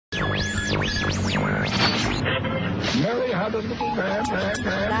Mary had a little lamb.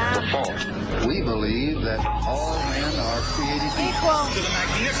 We believe that all men are created equal to the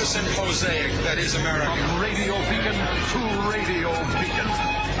magnificent mosaic that is America. From radio beacon to radio beacon.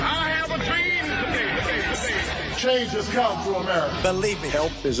 I have a dream. Change has come to America. Believe me.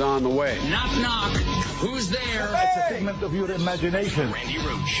 Help is on the way. Knock, knock. Who's there? It's a figment of your imagination. Randi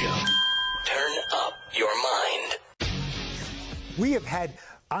Rhodes Show. Turn up your mind. We have had,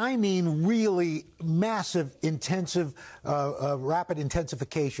 I mean, really massive, intensive, rapid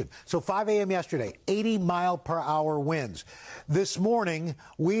intensification. So 5 a.m. yesterday, 80-mile-per-hour winds. This morning,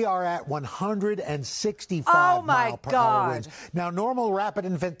 we are at 165-mile-per-hour winds. Now, normal rapid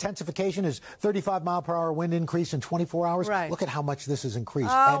intensification is 35-mile-per-hour wind increase in 24 hours. Right. Look at how much this has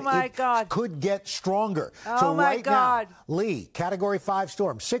increased. Oh, and my it God. could get stronger. Oh, so my right God. now, Lee, Category 5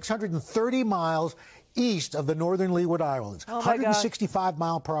 storm, 630 miles east of the northern Leeward Islands. Oh, my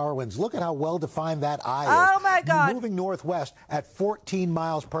 165-mile-per-hour winds. Look at how well-defined that eye is. Oh, my God. Moving northwest at 14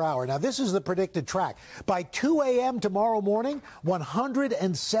 miles per hour. Now, this is the predicted track. By 2 a.m. tomorrow morning,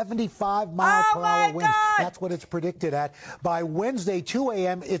 175-mile-per-hour winds. That's what it's predicted at. By Wednesday, 2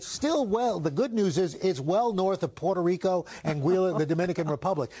 a.m., it's still the good news is it's well north of Puerto Rico and the Dominican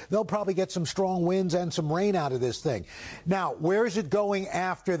Republic. They'll probably get some strong winds and some rain out of this thing. Now, where is it going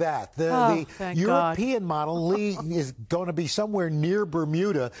after that? The European model, Lee, is going to be somewhere near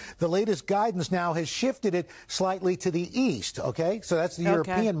Bermuda. The latest guidance now has shifted it slightly to the east, okay? So that's the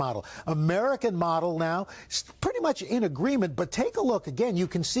European model. American model now, pretty much in agreement, but take a look. Again, you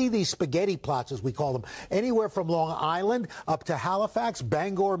can see these spaghetti plots, as we call them. Anywhere from Long Island up to Halifax,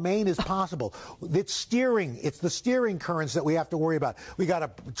 Bangor, Maine is possible. It's steering. It's the steering currents that we have to worry about. We got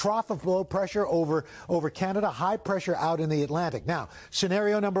a trough of low pressure over Canada, high pressure out in the Atlantic. Now,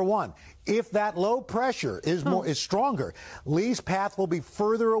 scenario number one. If that low pressure is stronger, Lee's path will be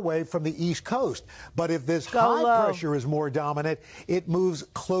further away from the East Coast. But if this high pressure is more dominant, it moves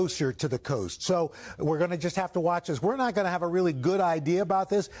closer to the coast. So we're going to just have to watch this. We're not going to have a really good idea about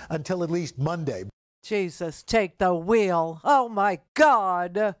this until at least Monday. Jesus, take the wheel. Oh, my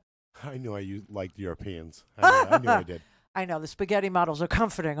God. I knew you liked Europeans. I knew I did. I know. The spaghetti models are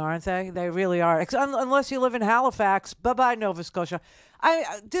comforting, aren't they? They really are. Unless you live in Halifax. Bye-bye, Nova Scotia.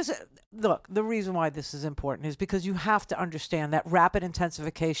 Look, the reason why this is important is because you have to understand that rapid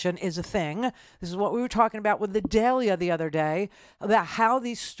intensification is a thing. This is what we were talking about with the Dahlia the other day, about how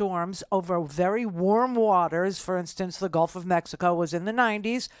these storms over very warm waters, for instance, the Gulf of Mexico was in the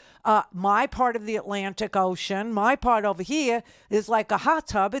 90s. My part of the Atlantic Ocean, my part over here is like a hot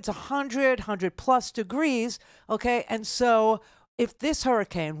tub. It's 100+ degrees, okay? And so if this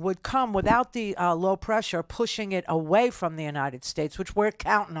hurricane would come without the low pressure pushing it away from the United States, which we're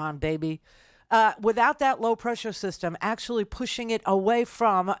counting on, baby, without that low pressure system actually pushing it away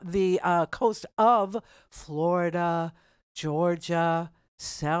from the coast of Florida, Georgia,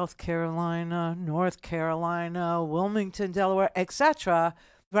 South Carolina, North Carolina, Wilmington, Delaware, etc.,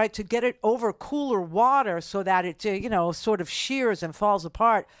 right, to get it over cooler water so that it, sort of shears and falls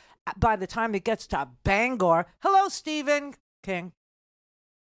apart by the time it gets to Bangor. Hello, Stephen King.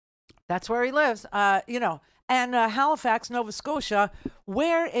 That's where he lives, and Halifax, Nova Scotia,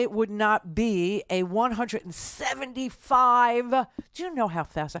 where it would not be a 175, do you know how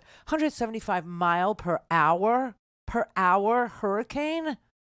fast, 175 mile per hour hurricane?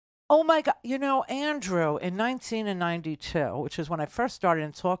 Oh my God. Andrew, in 1992, which is when I first started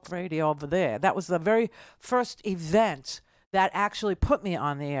in talk radio over there, that was the very first event that actually put me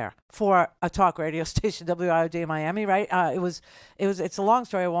on the air for a talk radio station, WIOD in Miami, right? It's a long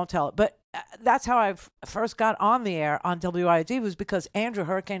story. I won't tell it. But that's how I first got on the air on WIOD, was because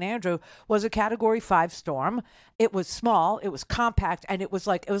Hurricane Andrew was a Category 5 storm. It was small, it was compact, and it was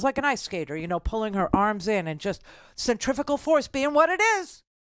like an ice skater, pulling her arms in and just centrifugal force being what it is.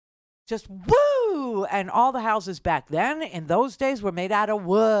 Just woo! And all the houses back then, in those days, were made out of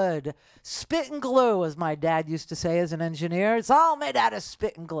wood. Spit and glue, as my dad used to say as an engineer. It's all made out of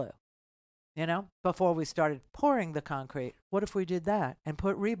spit and glue. Before we started pouring the concrete. What if we did that and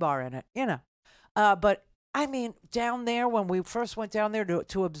put rebar in it? But I mean, down there, when we first went down there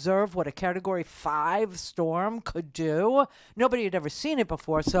to observe what a Category 5 storm could do, nobody had ever seen it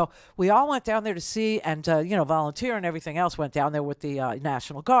before. So we all went down there to see and, volunteer, and everything else. Went down there with the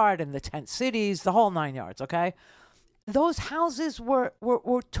National Guard and the tent cities, the whole 9 yards, okay? Those houses were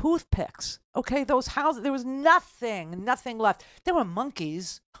toothpicks, okay? Those houses, there was nothing left. There were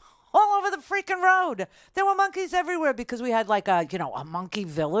monkeys all over the freaking road. There were monkeys everywhere because we had like a monkey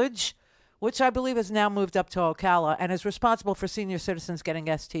village, which I believe has now moved up to Ocala and is responsible for senior citizens getting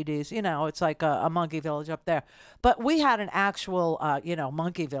STDs. It's like a monkey village up there. But we had an actual,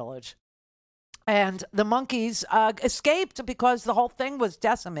 monkey village. And the monkeys escaped because the whole thing was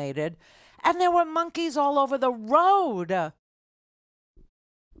decimated. And there were monkeys all over the road.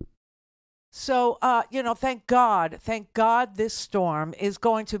 So, thank God this storm is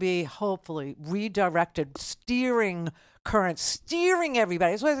going to be hopefully redirected, steering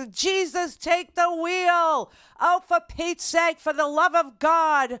everybody. So, Jesus, take the wheel. Oh, for Pete's sake, for the love of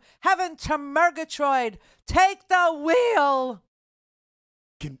God, heaven to Murgatroyd, take the wheel.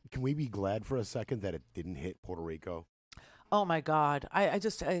 Can we be glad for a second that it didn't hit Puerto Rico? Oh my God! I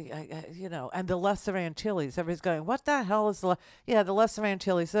just and the Lesser Antilles. Everybody's going, what the hell is the Lesser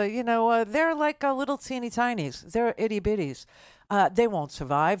Antilles? They're like little teeny tinies. They're itty bitties. They won't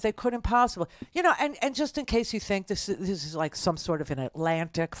survive. They couldn't possibly. And just in case you think this is like some sort of an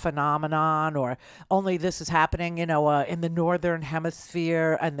Atlantic phenomenon, or only this is happening, in the northern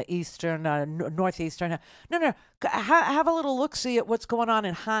hemisphere and the eastern, northeastern. No. Have a little look-see at what's going on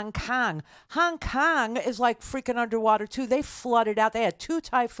in Hong Kong. Hong Kong is like freaking underwater too. They flooded out. They had 2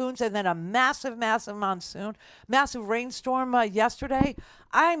 typhoons and then a massive monsoon, massive rainstorm yesterday.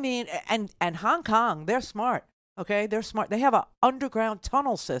 I mean, and Hong Kong, they're smart. Okay, they're smart. They have an underground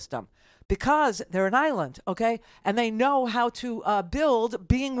tunnel system because they're an island, okay? And they know how to build,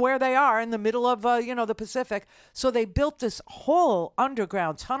 being where they are in the middle of, the Pacific. So they built this whole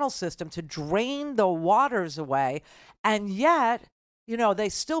underground tunnel system to drain the waters away. And yet, they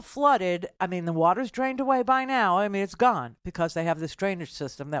still flooded. I mean, the water's drained away by now. I mean, it's gone because they have this drainage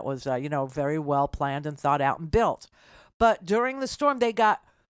system that was, very well planned and thought out and built. But during the storm, they got...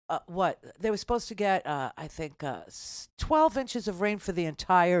 they were supposed to get, 12 inches of rain for the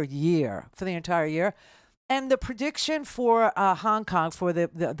entire year. And the prediction for Hong Kong, for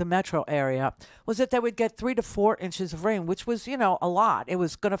the metro area, was that they would get 3 to 4 inches of rain, which was, a lot. It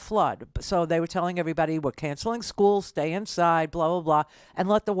was going to flood. So they were telling everybody, we're canceling school, stay inside, blah, blah, blah, and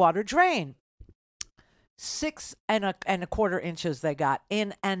let the water drain. 6 1/4 inches they got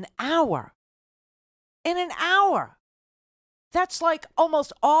in an hour. In an hour. That's like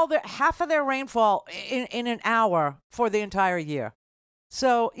almost half of their rainfall in an hour for the entire year.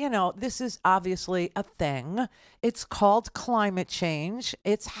 So, this is obviously a thing. It's called climate change.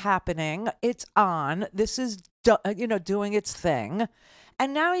 It's happening. It's on. This is, doing its thing.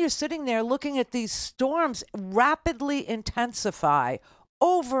 And now you're sitting there looking at these storms rapidly intensify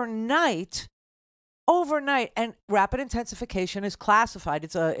overnight. And rapid intensification is classified.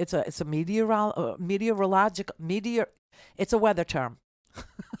 It's a it's a weather term.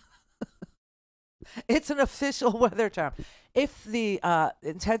 It's an official weather term. If the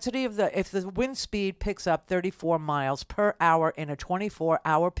if the wind speed picks up 34 miles per hour in a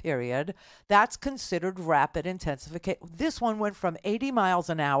 24-hour period, that's considered rapid intensification. This one went from 80 miles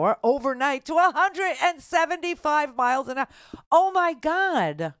an hour overnight to 175 miles an hour. Oh my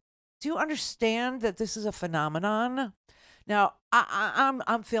God. Do you understand that this is a phenomenon? Now,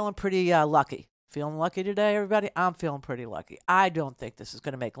 I'm feeling pretty lucky. Feeling lucky today, everybody? I'm feeling pretty lucky. I don't think this is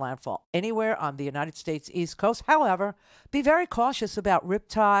going to make landfall anywhere on the United States East Coast. However, be very cautious about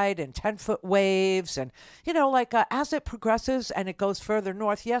riptide and 10-foot waves. And, as it progresses and it goes further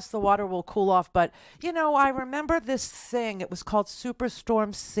north, yes, the water will cool off. But, I remember this thing. It was called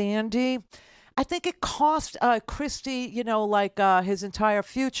Superstorm Sandy. I think it cost Christie, his entire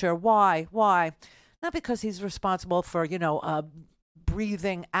future. Why? Not because he's responsible for,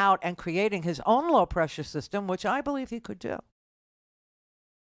 breathing out and creating his own low pressure system, which I believe he could do.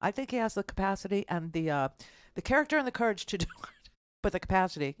 I think he has the capacity and the character and the courage to do it. But the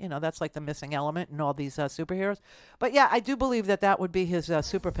capacity, that's like the missing element in all these superheroes. But yeah, I do believe that would be his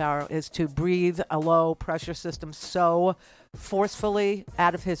superpower, is to breathe a low pressure system so forcefully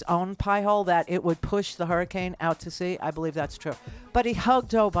out of his own pie hole that it would push the hurricane out to sea. I believe that's true. But he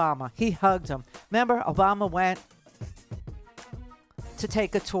hugged Obama. He hugged him. Remember, Obama went to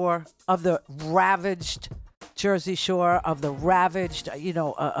take a tour of the ravaged Jersey Shore, of the ravaged,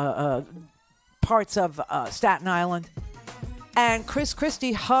 parts of Staten Island. And Chris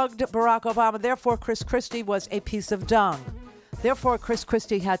Christie hugged Barack Obama. Therefore, Chris Christie was a piece of dung. Therefore, Chris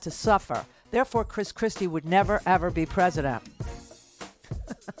Christie had to suffer. Therefore, Chris Christie would never, ever be president.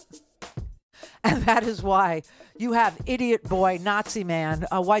 And that is why you have idiot boy, Nazi man,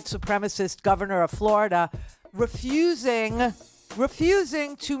 a white supremacist governor of Florida, refusing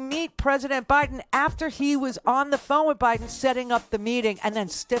to meet President Biden after he was on the phone with Biden setting up the meeting, and then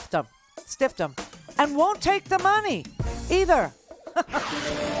stiffed him, and won't take the money either.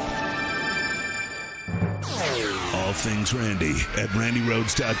 All things Randi at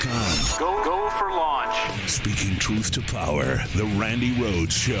RandiRhodes.com. Go for launch. Speaking truth to power, the Randi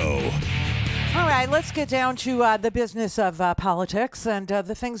Rhodes Show. All right, let's get down to the business of politics and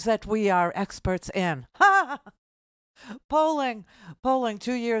the things that we are experts in. Polling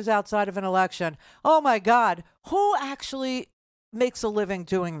 2 years outside of an election. Oh my God, who actually makes a living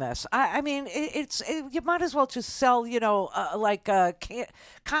doing this? I mean, you might as well just sell,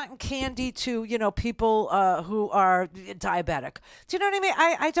 cotton candy to, people who are diabetic. Do you know what I mean?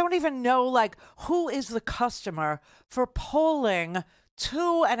 I don't even know, like, who is the customer for polling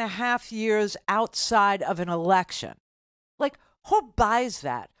 2.5 years outside of an election. Like, who buys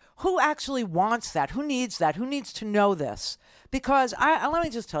that? Who actually wants that? Who needs that? Who needs to know this? Because let me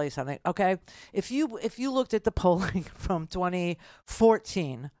just tell you something, okay? If you looked at the polling from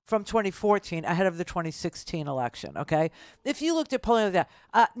 2014 ahead of the 2016 election, okay? If you looked at polling like that,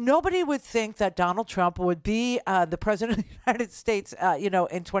 nobody would think that Donald Trump would be the president of the United States, in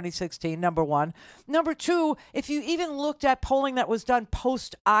 2016, number one. Number two, if you even looked at polling that was done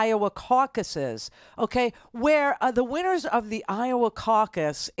post-Iowa caucuses, okay, where the winners of the Iowa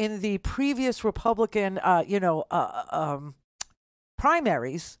caucus in the previous Republican,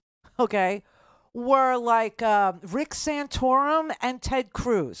 primaries, okay, were like Rick Santorum and Ted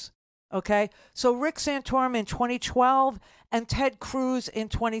Cruz, okay? So Rick Santorum in 2012 and Ted Cruz in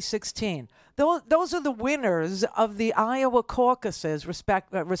 2016. Those are the winners of the Iowa caucuses,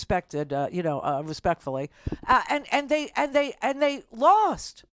 respectfully, and they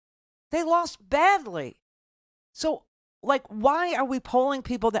lost. They lost badly. So, like, why are we polling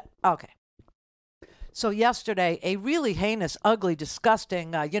people that? Okay. So yesterday, a really heinous, ugly,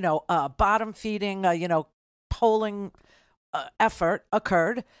 disgusting, bottom-feeding, polling effort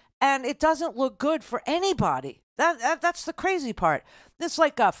occurred, and it doesn't look good for anybody. That's the crazy part. It's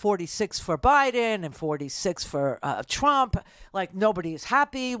like 46 for Biden and 46 for Trump. Like, nobody is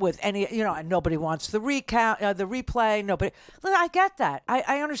happy with any, and nobody wants the recount, the replay. Nobody. I get that.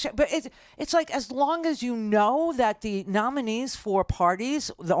 I understand. But it's like, as long as you know that the nominees for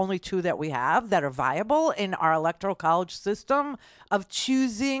parties, the only two that we have that are viable in our electoral college system of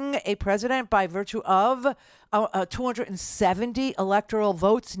choosing a president by virtue of 270 electoral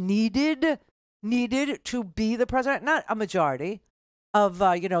votes needed to be the president, not a majority of,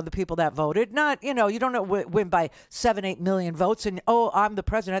 the people that voted, not, you don't win by 7-8 million votes and, I'm the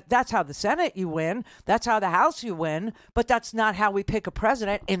president. That's how the Senate you win. That's how the House you win. But that's not how we pick a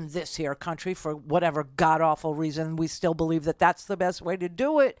president in this here country for whatever god-awful reason. We still believe that that's the best way to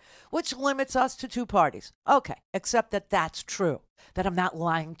do it, which limits us to two parties. Okay, except that that's true, that I'm not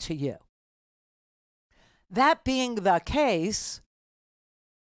lying to you. That being the case,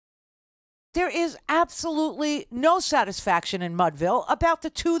 there is absolutely no satisfaction in Mudville about the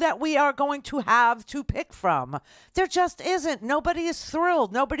two that we are going to have to pick from. There just isn't. Nobody is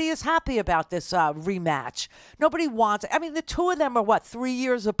thrilled. Nobody is happy about this rematch. Nobody wants it. I mean, the two of them are, 3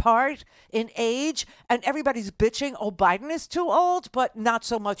 years apart in age, and everybody's bitching, Biden is too old, but not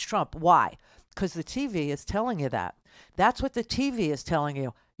so much Trump. Why? Because the TV is telling you that. That's what the TV is telling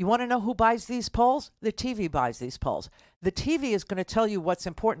you. You want to know who buys these polls? The TV buys these polls. The TV is going to tell you what's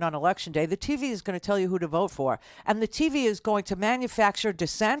important on Election Day. The TV is going to tell you who to vote for. And the TV is going to manufacture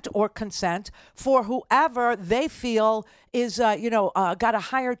dissent or consent for whoever they feel is, got a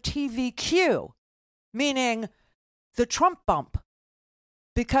higher TVQ, meaning the Trump bump.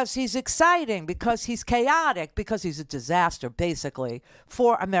 Because he's exciting, because he's chaotic, because he's a disaster, basically,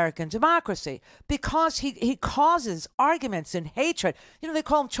 for American democracy. Because he causes arguments and hatred. They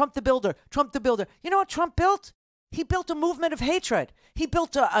call him Trump the Builder, Trump the Builder. You know what Trump built? He built a movement of hatred. He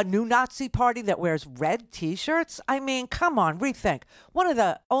built a new Nazi party that wears red T-shirts. I mean, come on, rethink. One of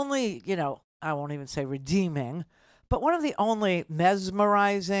the only, I won't even say redeeming, but one of the only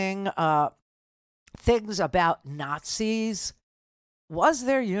mesmerizing things about Nazis was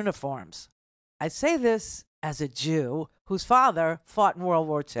their uniforms. I say this as a Jew whose father fought in World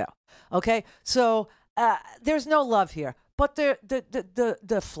War II. Okay, so there's no love here. But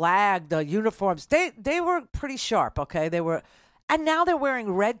the flag, the uniforms, they were pretty sharp. Okay, they were, and now they're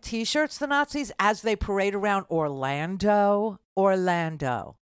wearing red T-shirts, the Nazis, as they parade around Orlando.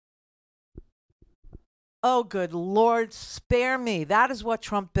 Oh, good Lord, spare me. That is what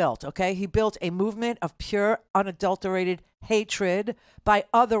Trump built, okay? He built a movement of pure, unadulterated hatred by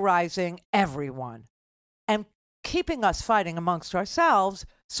otherizing everyone. And keeping us fighting amongst ourselves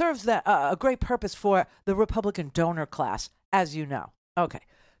serves a great purpose for the Republican donor class, as you know. Okay,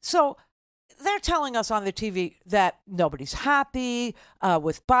 so they're telling us on the TV that nobody's happy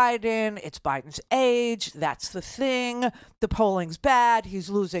with Biden. It's Biden's age. That's the thing. The polling's bad. He's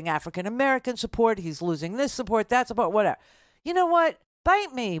losing African-American support. He's losing this support, that support, whatever. You know what?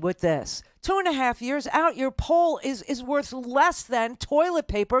 Bite me with this. 2.5 years out, your poll is worth less than toilet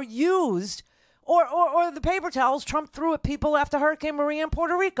paper used or the paper towels Trump threw at people after Hurricane Maria in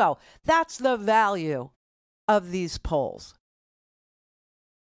Puerto Rico. That's the value of these polls.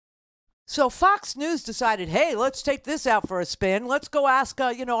 So Fox News decided, hey, let's take this out for a spin. Let's go ask,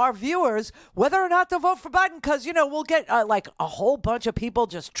 our viewers whether or not to vote for Biden because, we'll get like a whole bunch of people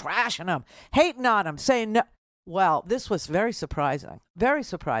just trashing him, hating on him, saying no. Well, this was very surprising, very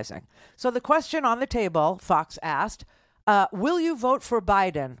surprising. So the question on the table, Fox asked, will you vote for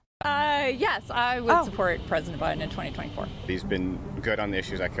Biden? Yes, I would support President Biden in 2024. He's been good on the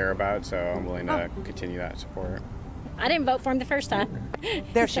issues I care about, so I'm willing to continue that support. I didn't vote for him the first time.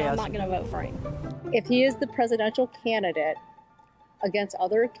 There she so is. I'm not going to vote for him. If he is the presidential candidate against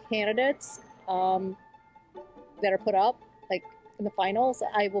other candidates that are put up, like in the finals,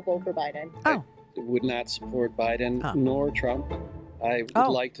 I will vote for Biden. Oh. I would not support Biden nor Trump. I would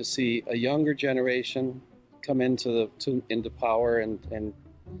like to see a younger generation come into power and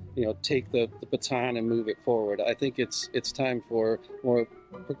take the baton and move it forward. I think it's time for more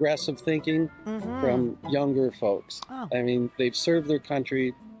progressive thinking from younger folks. I mean, they've served their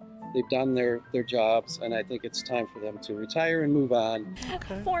country, they've done their jobs, and I think it's time for them to retire and move on.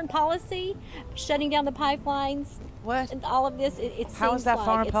 Foreign policy, shutting down the pipelines. What? And all of this, How is that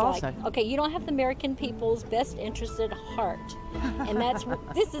foreign policy? Okay, you don't have the American people's best interest at heart. And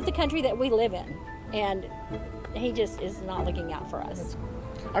this is the country that we live in. And he just is not looking out for us.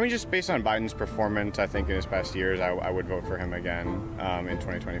 I mean, just based on Biden's performance, I think in his past years, I would vote for him again in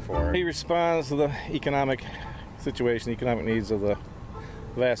 2024. He responds to the economic situation, the economic needs of the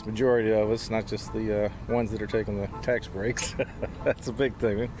vast majority of us, not just the ones that are taking the tax breaks. That's a big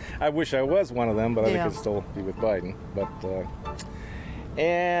thing. I wish I was one of them, but I think I'd still be with Biden.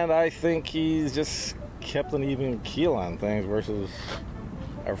 And I think he's just kept an even keel on things versus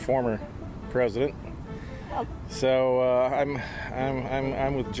our former president. So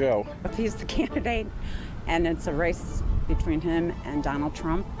I'm with Joe. If he's the candidate and it's a race between him and Donald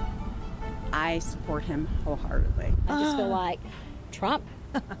Trump, I support him wholeheartedly. I just feel like Trump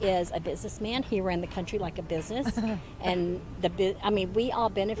is a businessman. He ran the country like a business, and we all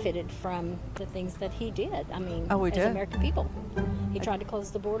benefited from the things that he did. I mean, as American people, he tried to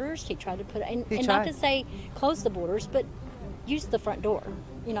close the borders. He tried to put and not to say close the borders, but use the front door.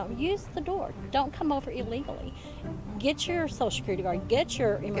 Use the door. Don't come over illegally. Get your Social Security card. Get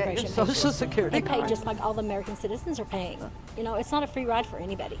your immigration Social Security and pay card. Just like all the American citizens are paying. It's not a free ride for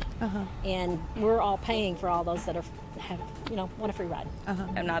anybody. And we're all paying for all those that want a free ride.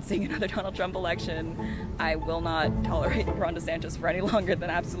 I'm not seeing another Donald Trump election. I will not tolerate Ron DeSantis for any longer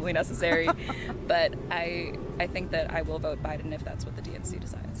than absolutely necessary. But I think that I will vote Biden if that's what the DNC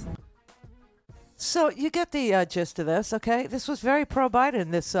decides. So you get the gist of this, okay? This was very pro-Biden,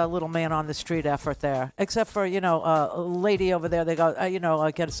 this little man on the street effort there. Except for, a lady over there, they go,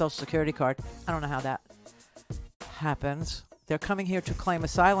 get a Social Security card. I don't know how that happens. They're coming here to claim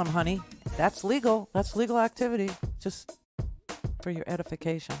asylum, honey. That's legal. That's legal activity, just for your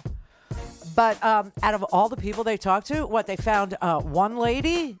edification. But out of all the people they talked to, they found one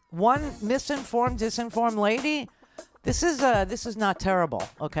lady, one misinformed, disinformed lady. This is not terrible,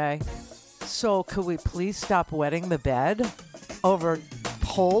 okay? So could we please stop wetting the bed over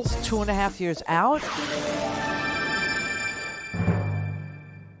polls 2.5 years out?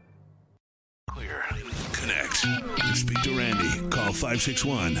 Clear. Connect. To speak to Randi, call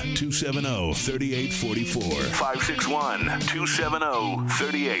 561-270-3844.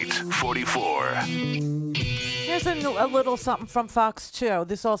 561-270-3844. Here's a little something from Fox, too.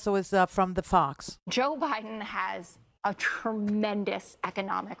 This also is from the Fox. Joe Biden has a tremendous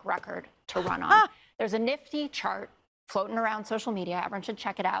economic record to run on. There's a nifty chart floating around social media. Everyone should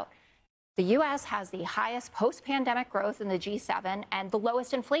check it out. The U.S. has the highest post-pandemic growth in the G7 and the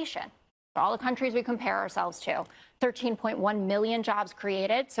lowest inflation. All the countries we compare ourselves to, 13.1 million jobs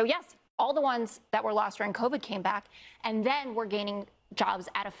created. So yes, all the ones that were lost during COVID came back, and then we're gaining jobs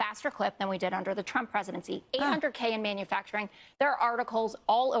at a faster clip than we did under the Trump presidency. 800K in manufacturing. There are articles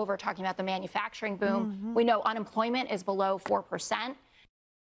all over talking about the manufacturing boom. We know unemployment is below 4%.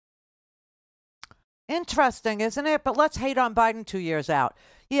 Interesting, isn't it? But let's hate on Biden 2 years out.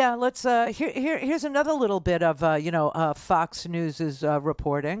 Yeah, let's. Here's another little bit of Fox News's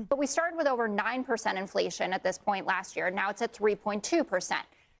reporting. But we started with over 9% inflation at this point last year. Now it's at 3.2%.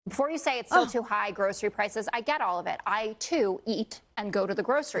 Before you say it's still too high, grocery prices, I get all of it. I, too, eat and go to the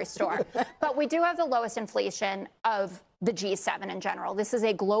grocery store. But we do have the lowest inflation of the G7 in general. This is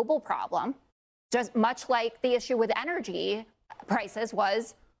a global problem, just much like the issue with energy prices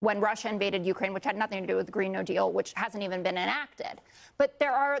was when Russia invaded Ukraine, which had nothing to do with the Green New Deal, which hasn't even been enacted. But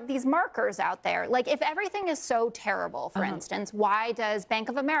there are these markers out there. Like, if everything is so terrible, for instance, why does Bank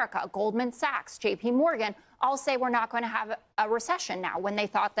of America, Goldman Sachs, JP Morgan all say we're not going to have a recession now when they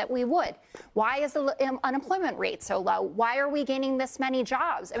thought that we would? Why is the unemployment rate so low? Why are we gaining this many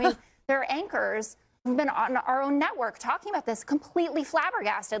jobs? I mean, there are anchors who've been on our own network talking about this, completely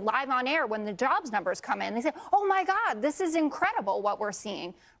flabbergasted, live on air when the jobs numbers come in. They say, oh my God, this is incredible what we're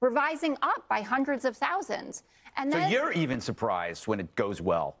seeing, revising up by hundreds of thousands. And then, so you're even surprised when it goes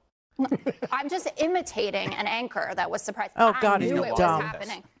well. I'm just imitating an anchor that was surprised. Oh, God, I knew you it was dumb.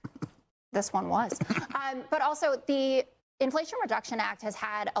 happening. This one was. But also, the Inflation Reduction Act has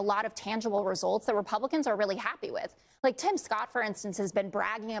had a lot of tangible results that Republicans are really happy with. Like Tim Scott, for instance, has been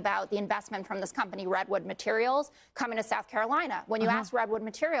bragging about the investment from this company, Redwood Materials, coming to South Carolina. When you asked Redwood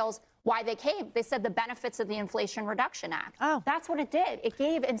Materials why they came, they said the benefits of the Inflation Reduction Act. Oh. That's what it did. It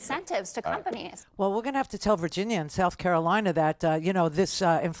gave incentives to companies. Well, we're going to have to tell Virginia and South Carolina that, you know, this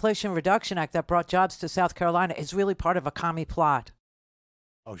Inflation Reduction Act that brought jobs to South Carolina is really part of a commie plot.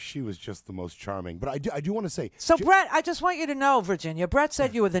 Oh, she was just the most charming. But I do want to say... So, Brett, I just want you to know, Virginia, Brett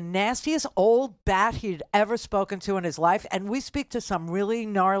said you were the nastiest old bat he'd ever spoken to in his life. And we speak to some really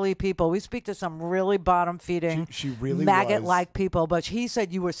gnarly people. We speak to some really bottom-feeding, she really maggot-like people. But he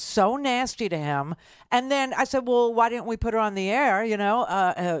said you were so nasty to him. And then I said, well, why didn't we put her on the air? You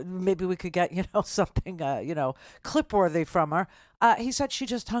know, maybe we could get, you know, something, you know, clip-worthy from her. He said she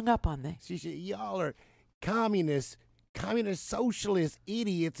just hung up on me. She said, y'all are communist socialist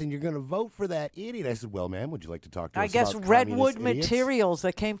idiots, and you're going to vote for that idiot. I said, well, ma'am, would you like to talk to us guess about Redwood idiots? Materials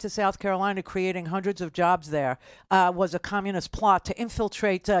that came to South Carolina, creating hundreds of jobs there, was a communist plot to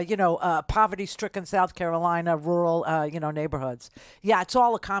infiltrate, you know, poverty-stricken South Carolina rural, you know, neighborhoods. Yeah, it's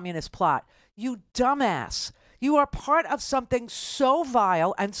all a communist plot. You dumbass. You are part of something so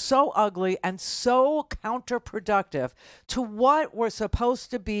vile and so ugly and so counterproductive to what we're supposed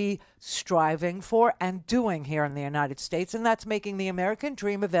to be striving for and doing here in the United States, and that's making the American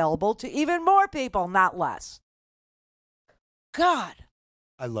dream available to even more people, not less. God.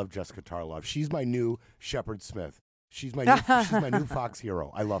 I love Jessica Tarlov. She's my new Shepard Smith. She's my new Fox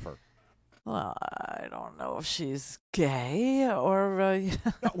hero. I love her. Well, I don't know if she's gay or...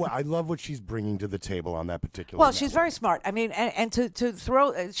 Well, I love what she's bringing to the table on that particular Well, network. she's very smart. I mean, and to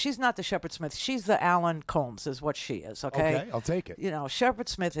throw... she's not the Shepard Smith. She's the Alan Colmes is what she is, okay? Okay, I'll take it. You know, Shepard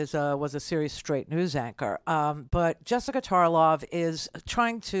Smith was a serious straight news anchor. But Jessica Tarlov is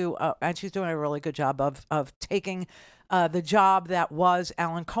trying to... and she's doing a really good job of taking... the job that was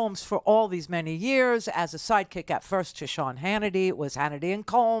Alan Colmes for all these many years as a sidekick at first to Sean Hannity. It was Hannity and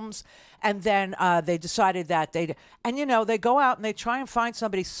Colmes. And then they decided that and you know, they go out and they try and find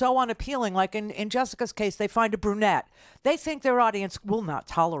somebody so unappealing. Like in Jessica's case, they find a brunette. They think their audience will not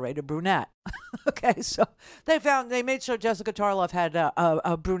tolerate a brunette. Okay, so they made sure Jessica Tarlov had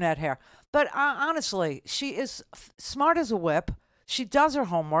a brunette hair. But honestly, she is smart as a whip. She does her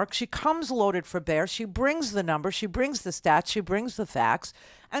homework. She comes loaded for bear. She brings the numbers. She brings the stats. She brings the facts.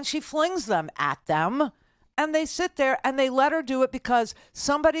 And she flings them at them. And they sit there and they let her do it because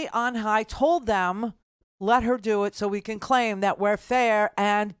somebody on high told them, let her do it so we can claim that we're fair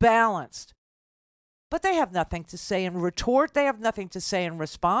and balanced. But they have nothing to say in retort. They have nothing to say in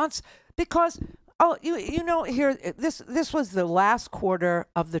response because, oh, you know, here, this was the last quarter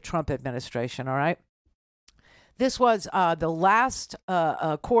of the Trump administration, all right? This was the last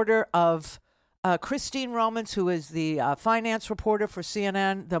quarter of Christine Romans, who is the finance reporter for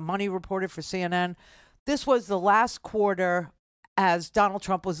CNN, the money reporter for CNN. This was the last quarter as Donald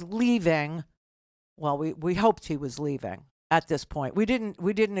Trump was leaving. Well, we hoped he was leaving at this point. We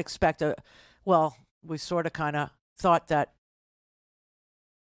didn't expect we sort of kind of thought that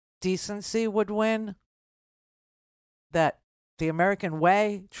decency would win, that the American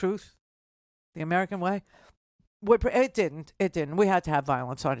way, truth, the American way. It didn't. We had to have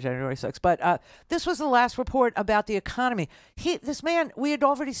violence on January 6th. But this was the last report about the economy. This man, we had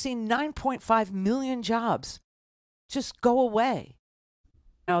already seen 9.5 million jobs just go away.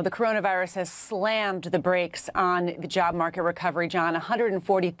 The coronavirus has slammed the brakes on the job market recovery, John.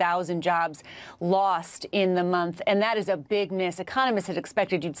 140,000 jobs lost in the month, and that is a big miss. Economists had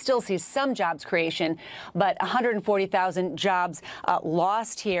expected you'd still see some jobs creation, but 140,000 jobs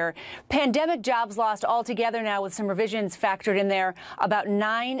lost here. Pandemic jobs lost altogether now with some revisions factored in there. About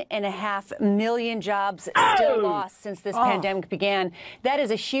 9.5 million jobs still lost since this pandemic began. That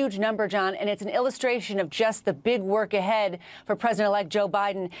is a huge number, John, and it's an illustration of just the big work ahead for President-elect Joe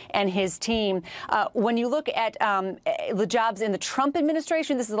Biden Biden and his team. When you look at the jobs in the Trump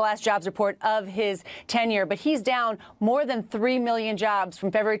administration, this is the last jobs report of his tenure, but he's down more than 3 million jobs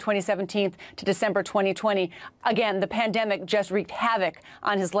from February 2017 to December 2020. Again, the pandemic just wreaked havoc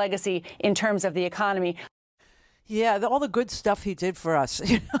on his legacy in terms of the economy. Yeah, all the good stuff he did for us.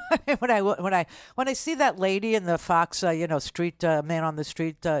 You know, when I see that lady in the Fox, street man on the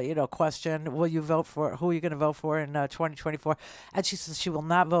street, question, will you vote for? Who are you going to vote for in 2024? And she says she will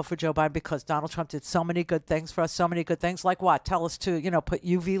not vote for Joe Biden because Donald Trump did so many good things for us. So many good things, like what? Tell us to put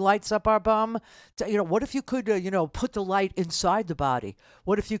UV lights up our bum. What if you could put the light inside the body?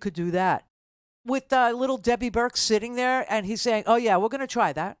 What if you could do that? With little Debbie Burke sitting there, and he's saying, oh, yeah, we're going to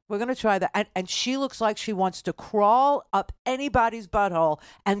try that. We're going to try that. And she looks like she wants to crawl up anybody's butthole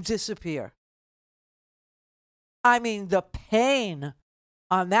and disappear. I mean, the pain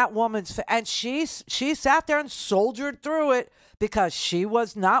on that woman's face. And she sat there and soldiered through it because she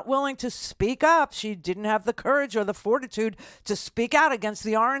was not willing to speak up. She didn't have the courage or the fortitude to speak out against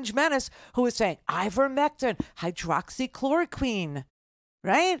the orange menace who was saying ivermectin, hydroxychloroquine,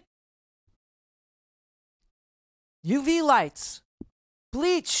 right? UV lights,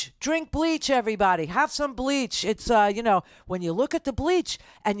 bleach, drink bleach, everybody. Have some bleach. It's, when you look at the bleach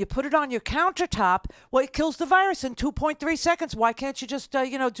and you put it on your countertop, well, it kills the virus in 2.3 seconds. Why can't you just,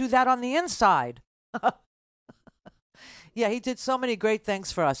 do that on the inside? Yeah, he did so many great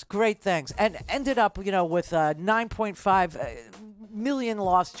things for us. Great things. And ended up, with 9.5 million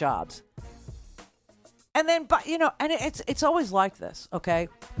lost jobs. And then, and it's always like this, okay?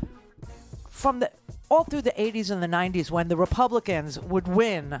 All through the 80s and the 90s, when the Republicans would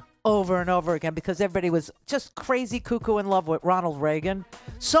win over and over again because everybody was just crazy cuckoo in love with Ronald Reagan,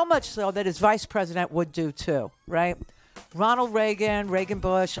 so much so that his vice president would do too, right? Ronald Reagan, Reagan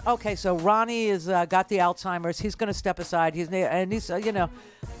Bush. Okay, so Ronnie is got the Alzheimer's. He's going to step aside. He's and he's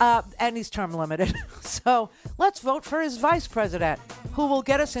term limited. So let's vote for his vice president, who will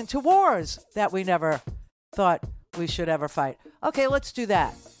get us into wars that we never thought we should ever fight. Okay, let's do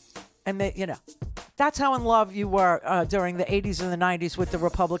that. And that's how in love you were during the 80s and the 90s with the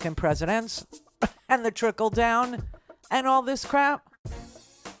Republican presidents and the trickle down and all this crap.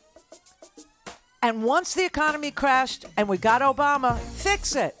 And once the economy crashed and we got Obama,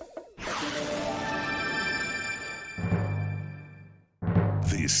 fix it.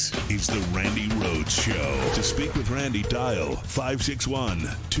 This is the Randi Rhodes Show. To speak with Randi, dial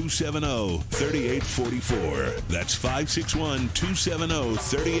 561-270-3844. That's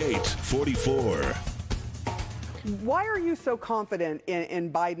 561-270-3844. Why are you so confident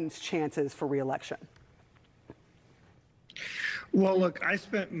in Biden's chances for re-election? Well, look, I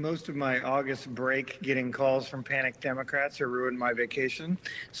spent most of my August break getting calls from panicked Democrats who ruined my vacation.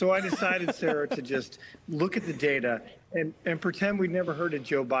 So I decided, Sarah, to just look at the data and pretend we'd never heard of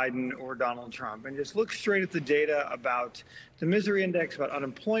Joe Biden or Donald Trump and just look straight at the data about the misery index, about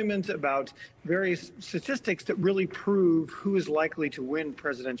unemployment, about various statistics that really prove who is likely to win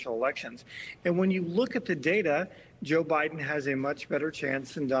presidential elections. And when you look at the data, Joe Biden has a much better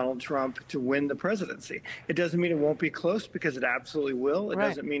chance than Donald Trump to win the presidency. It doesn't mean it won't be close, because it absolutely will. It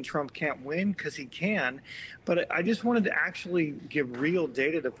doesn't mean Trump can't win, because he can. But I just wanted to actually give real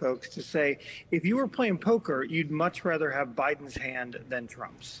data to folks to say, if you were playing poker, you'd much rather have Biden's hand than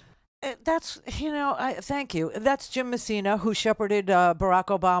Trump's. That's, thank you. That's Jim Messina, who shepherded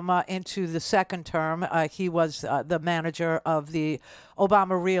Barack Obama into the second term. He was the manager of the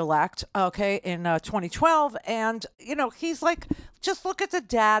Obama re-elect, in 2012. And, he's like, just look at the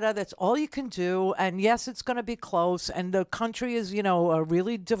data. That's all you can do. And yes, it's going to be close. And the country is,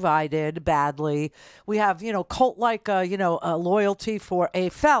 really divided badly. We have, cult-like, loyalty for a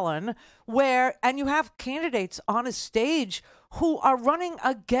felon and you have candidates on a stage who are running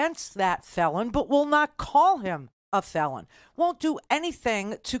against that felon, but will not call him a felon, won't do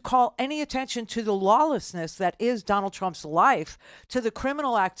anything to call any attention to the lawlessness that is Donald Trump's life, to the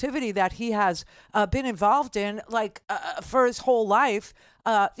criminal activity that he has been involved in, for his whole life.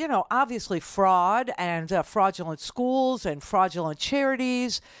 Obviously fraud and fraudulent schools and fraudulent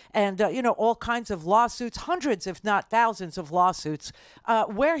charities and, all kinds of lawsuits, hundreds, if not thousands of lawsuits,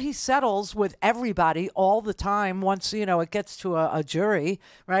 where he settles with everybody all the time once, it gets to a jury,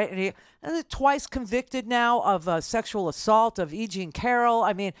 right? And he's twice convicted now of sexual assault of E. Jean Carroll.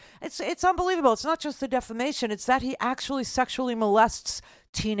 I mean, it's unbelievable. It's not just the defamation. It's that he actually sexually molests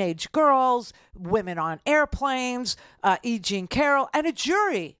teenage girls, women on airplanes, E. Jean Carroll, and a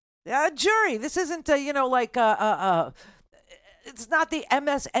jury. This isn't, it's not the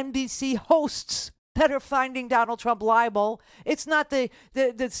MSNBC hosts that are finding Donald Trump liable. It's not the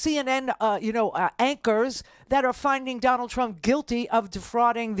CNN, anchors that are finding Donald Trump guilty of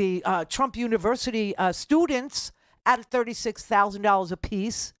defrauding the Trump University students at $36,000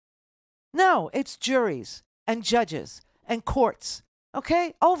 apiece. No, it's juries and judges and courts.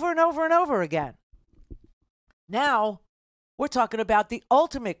 Okay, over and over and over again. Now, we're talking about the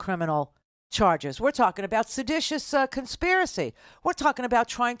ultimate criminal charges. We're talking about seditious conspiracy. We're talking about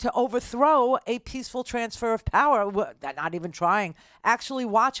trying to overthrow a peaceful transfer of power. Not even trying, actually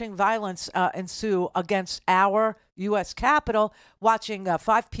watching violence ensue against our U.S. Capitol, watching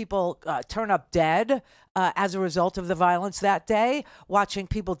 5 people turn up dead as a result of the violence that day, watching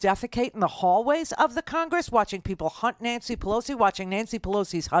people defecate in the hallways of the Congress, watching people hunt Nancy Pelosi, watching Nancy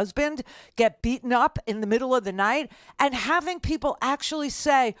Pelosi's husband get beaten up in the middle of the night, and having people actually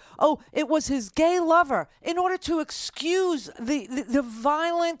say, oh, it was his gay lover, in order to excuse the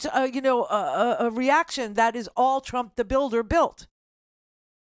violent, reaction that is all Trump the builder built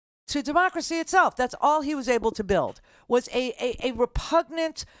to democracy itself. That's all he was able to build, was a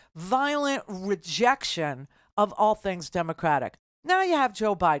repugnant, violent rejection of all things democratic. Now you have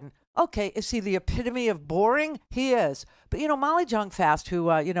Joe Biden. Okay, is he the epitome of boring? He is. But, Molly Jong-Fast, who,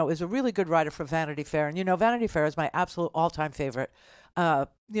 is a really good writer for Vanity Fair. And, Vanity Fair is my absolute all-time favorite,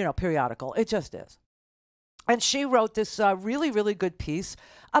 periodical. It just is. And she wrote this really, really good piece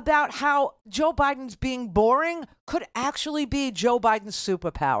about how Joe Biden's being boring could actually be Joe Biden's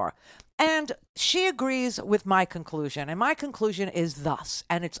superpower. And she agrees with my conclusion. And my conclusion is thus,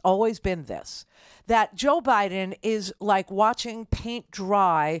 and it's always been this, that Joe Biden is like watching paint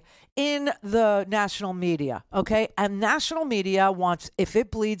dry in the national media, okay? And national media wants, if it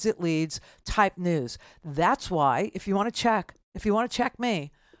bleeds, it leads type news. That's why, if you want to check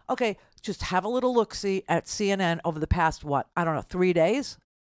me, okay, just have a little look-see at CNN over the past, 3 days?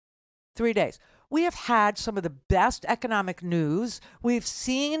 3 days. We have had some of the best economic news. We've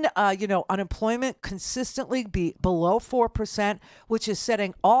seen, unemployment consistently be below 4%, which is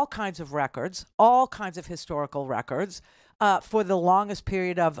setting all kinds of records, all kinds of historical records for the longest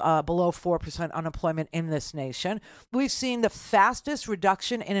period of below 4% unemployment in this nation. We've seen the fastest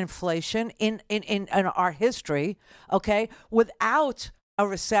reduction in inflation in our history, okay, without a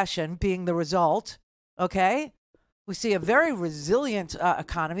recession being the result, okay? We see a very resilient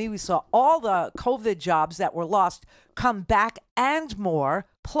economy. We saw all the COVID jobs that were lost come back and more,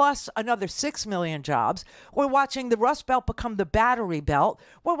 plus another 6 million jobs. We're watching the Rust Belt become the battery belt.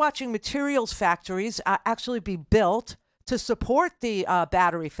 We're watching materials factories actually be built to support the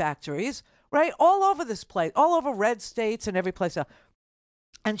battery factories, right? All over this place, all over red states and every place else.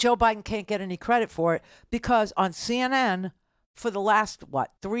 And Joe Biden can't get any credit for it because on CNN for the last,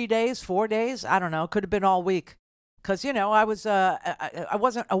 3 days, 4 days? I don't know. Could have been all week. Because, I was, I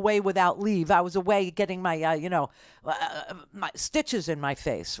wasn't away without leave. I was away getting my, my stitches in my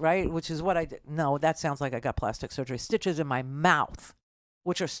face, right? Which is what I did. No, that sounds like I got plastic surgery. Stitches in my mouth,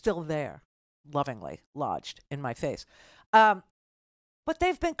 which are still there, lovingly lodged in my face. But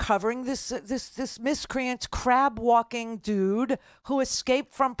they've been covering this miscreant, crab-walking dude who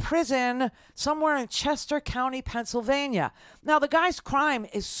escaped from prison somewhere in Chester County, Pennsylvania. Now, the guy's crime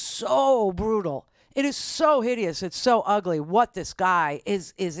is so brutal. It is so hideous. It's so ugly what this guy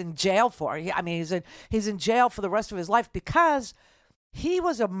is in jail for. He's in jail for the rest of his life because he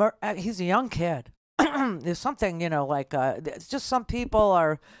was he's a young kid. There's something, it's just some people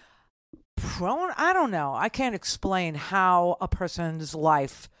are prone. I don't know. I can't explain how a person's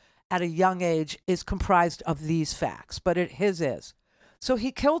life at a young age is comprised of these facts, but his is. So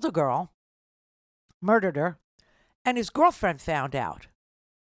he killed a girl, murdered her, and his girlfriend found out.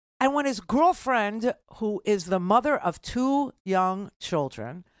 And when his girlfriend, who is the mother of 2 young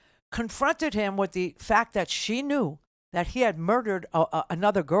children, confronted him with the fact that she knew that he had murdered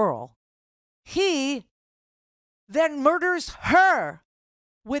another girl, he then murders her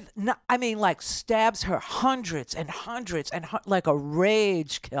stabs her hundreds and hundreds and like a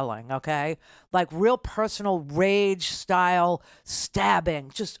rage killing, okay? Like real personal rage style stabbing,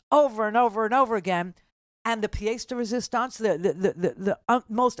 just over and over and over again. And the pièce de résistance, the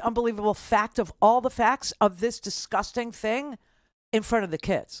most unbelievable fact of all the facts of this disgusting thing, in front of the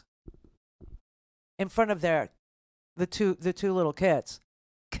kids, in front of the two little kids,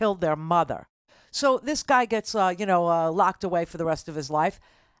 killed their mother. So this guy gets locked away for the rest of his life.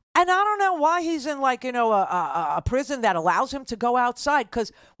 And I don't know why he's in a prison that allows him to go outside. Because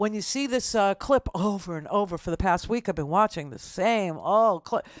when you see this clip over and over for the past week, I've been watching the same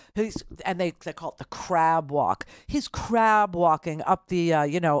clip. They call it the crab walk. He's crab walking up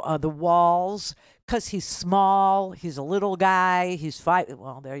the walls, because he's small. He's a little guy. He's 5.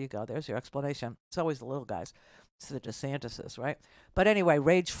 Well, there you go. There's your explanation. It's always the little guys. It's the DeSantis's, right? But anyway,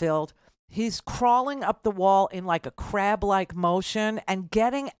 rage-filled. He's crawling up the wall in like a crab-like motion and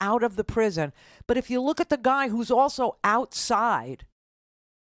getting out of the prison. But if you look at the guy who's also outside,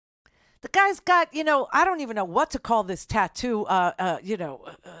 the guy's got, I don't even know what to call this tattoo,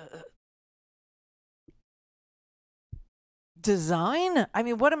 design? I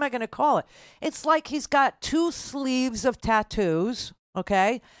mean, what am I going to call it? It's like he's got 2 sleeves of tattoos,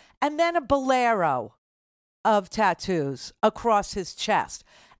 okay? And then a bolero of tattoos across his chest.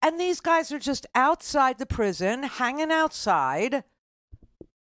 And these guys are just outside the prison, hanging outside,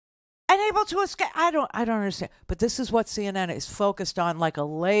 and able to escape. I don't understand. But this is what CNN is focused on like a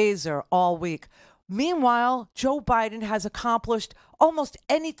laser all week. Meanwhile, Joe Biden has accomplished almost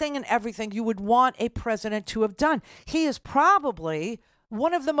anything and everything you would want a president to have done. He is probably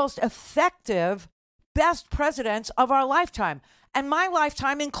one of the most effective, best presidents of our lifetime. And my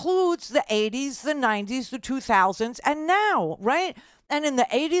lifetime includes the 80s, the 90s, the 2000s, and now, right? And in the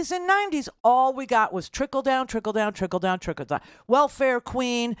 80s and 90s, all we got was trickle down, trickle down, trickle down, trickle down. Welfare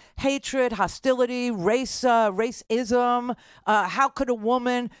queen, hatred, hostility, racism. How could a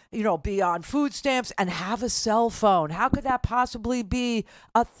woman, be on food stamps and have a cell phone? How could that possibly be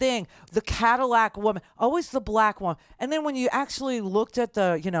a thing? The Cadillac woman, always the black one. And then when you actually looked at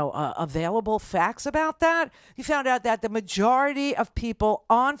the, available facts about that, you found out that the majority of people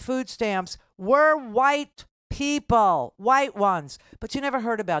on food stamps were white people, white ones. But you never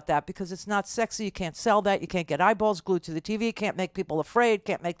heard about that because it's not sexy. You can't sell that. You can't get eyeballs glued to the TV. Can't make people afraid.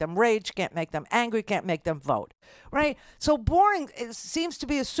 Can't make them rage. Can't make them angry. Can't make them vote. Right? So boring seems to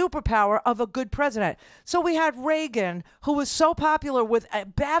be a superpower of a good president. So we had Reagan, who was so popular with a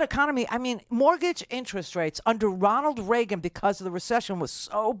bad economy. I mean, mortgage interest rates under Ronald Reagan, because of the recession was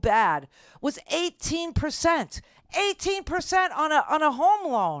so bad, was 18%. 18% on a home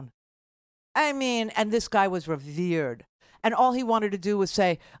loan. I mean, and this guy was revered. And all he wanted to do was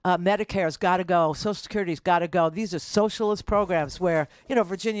say, Medicare's got to go. Social Security's got to go. These are socialist programs where,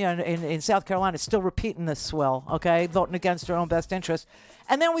 Virginia in South Carolina is still repeating this swill, okay, voting against their own best interest.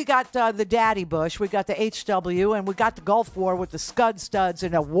 And then we got the Daddy Bush. We got the HW, and we got the Gulf War with the Scud Studs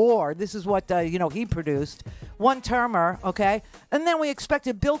in a war. This is what, he produced. One-termer, okay? And then we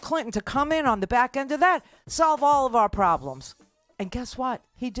expected Bill Clinton to come in on the back end of that, solve all of our problems. And guess what?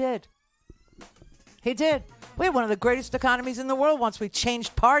 He did. He did. We had one of the greatest economies in the world once we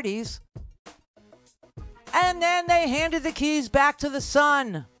changed parties. And then they handed the keys back to the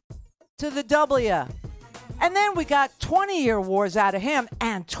son, to the W. And then we got 20-year wars out of him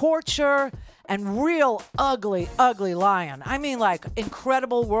and torture and real ugly, ugly lying. I mean, like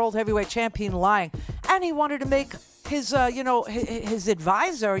incredible world heavyweight champion lying. And he wanted to make his, his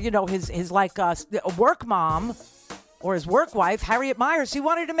advisor, his work mom, or his work wife, Harriet Miers, he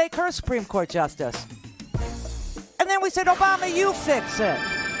wanted to make her a Supreme Court justice. And then we said, Obama, you fix it.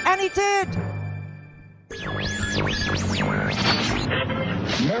 And he did.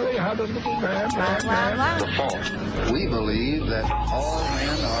 Mary had a little man. The fault. We believe that all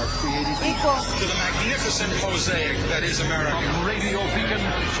men are created equal. To the magnificent mosaic that is America. From radio beacon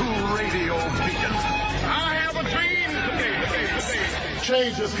to radio beacon. I have a dream today.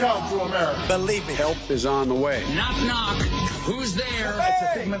 Change has come to America. Believe me. Help is on the way. Knock, knock. Who's there? It's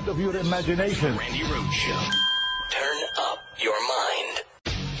a figment of your imagination. Randi Rhodes Show. Turn up your mind.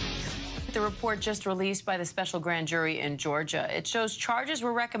 The report just released by the special grand jury in Georgia. It shows charges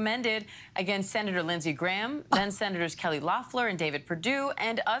were recommended against Senator Lindsey Graham, then Senators Kelly Loeffler and David Perdue,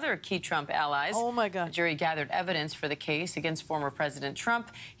 and other key Trump allies. Oh, my God. The jury gathered evidence for the case against former President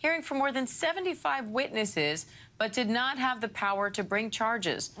Trump, hearing from more than 75 witnesses, but did not have the power to bring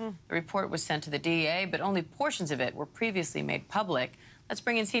charges. The report was sent to the DA, but only portions of it were previously made public. Let's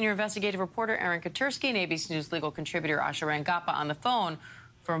bring in senior investigative reporter Aaron Katursky and ABC News legal contributor Asha Rangappa on the phone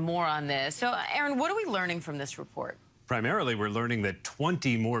for more on this. So, Aaron, what are we learning from this report? Primarily, we're learning that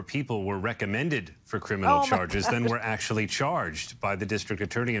 20 more people were recommended for criminal charges than were actually charged by the district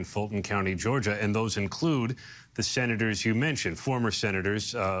attorney in Fulton County, Georgia. And those include the senators you mentioned, former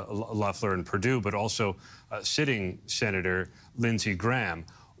senators Loeffler and Perdue, but also sitting Senator Lindsey Graham.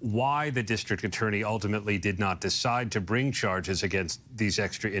 Why the district attorney ultimately did not decide to bring charges against these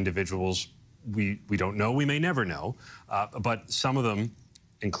extra individuals, we don't know. We may never know. But some of them,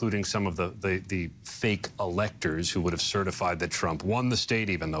 including some of the fake electors who would have certified that Trump won the state,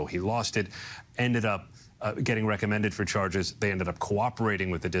 even though he lost it, ended up getting recommended for charges. They ended up cooperating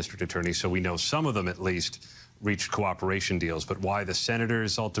with the district attorney, so we know some of them at least reached cooperation deals. But why the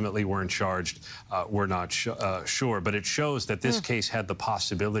senators ultimately weren't charged, we're not sure. But it shows that this case had the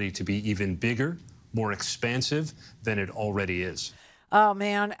possibility to be even bigger more expansive than it already is. Oh,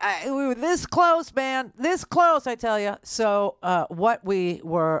 man, we were this close, man, this close, I tell you. So what we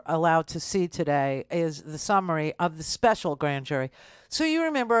were allowed to see today is the summary of the special grand jury. So you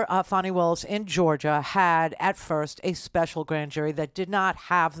remember Fani Willis in Georgia had at first a special grand jury that did not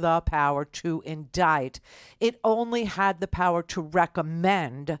have the power to indict. It only had the power to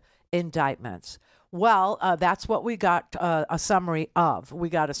recommend indictments. Well, that's what we got a summary of. We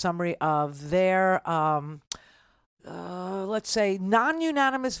got a summary of their let's say,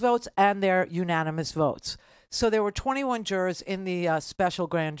 non-unanimous votes and their unanimous votes. So there were 21 jurors in the special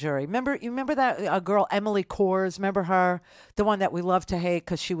grand jury. You remember that girl, Emily Kors? Remember her? The one that we love to hate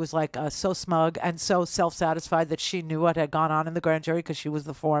because she was like so smug and so self-satisfied that she knew what had gone on in the grand jury because she was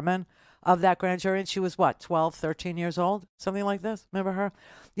the foreman of that grand jury. And she was, what, 12, 13 years old? Something like this? Remember her?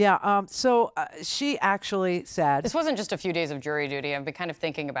 Yeah. So she actually said... This wasn't just a few days of jury duty. I've been kind of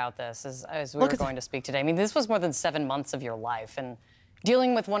thinking about this as we were going to speak today. I mean, this was more than 7 months of your life. And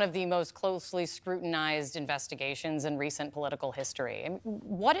dealing with one of the most closely scrutinized investigations in recent political history.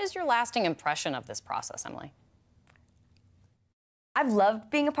 What is your lasting impression of this process, Emily? I've loved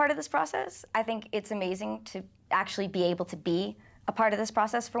being a part of this process. I think it's amazing to actually be able to be a part of this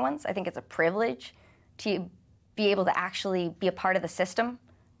process for once. I think it's a privilege to be able to actually be a part of the system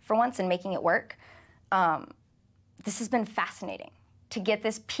for once and making it work. This has been fascinating to get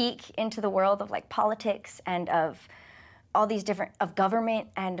this peek into the world of like politics and of all these different, of government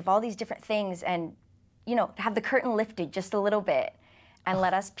and of all these different things, and, you know, have the curtain lifted just a little bit and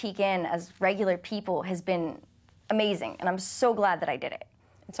let us peek in as regular people has been amazing. And I'm so glad that I did it.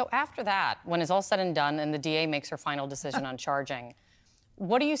 And so after that, when it's all said and done and the DA makes her final decision on charging,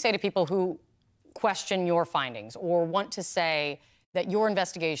 what do you say to people who question your findings or want to say that your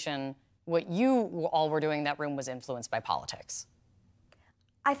investigation, what you all were doing in that room, was influenced by politics?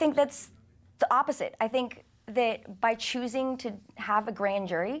 I think that's the opposite. I think that by choosing to have a grand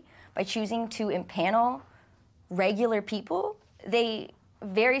jury, by choosing to impanel regular people, they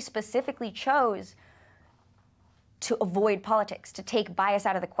very specifically chose to avoid politics, to take bias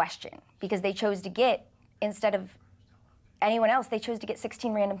out of the question, because they chose to get, instead of anyone else, they chose to get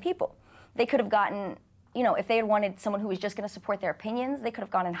 16 random people. They could have gotten, you know, if they had wanted someone who was just going to support their opinions, they could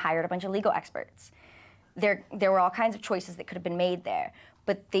have gone and hired a bunch of legal experts. There were all kinds of choices that could have been made there,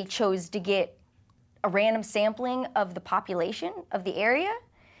 but they chose to get a random sampling of the population of the area,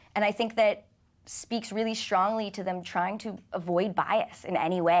 and I think that speaks really strongly to them trying to avoid bias in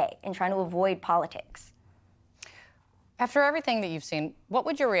any way and trying to avoid politics. After everything that you've seen, what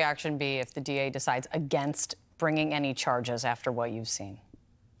would your reaction be if the DA decides against bringing any charges after what you've seen?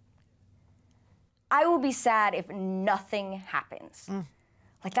 I will be sad if nothing happens.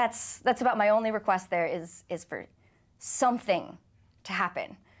 Like that's about my only request there is for something to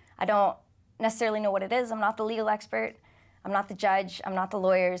happen. I don't necessarily know what it is. I'm not the legal expert. I'm not the judge. I'm not the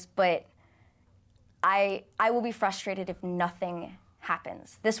lawyers, but I will be frustrated if nothing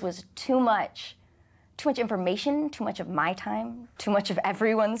happens. This was too much information, too much of my time, too much of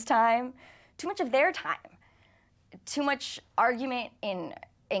everyone's time, too much of their time, too much argument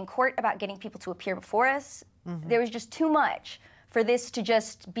in court about getting people to appear before us. There was just too much for this to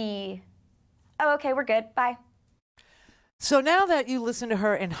just be, oh, okay, we're good, bye. So now that you listen to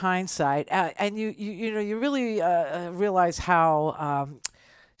her in hindsight, and you really realize how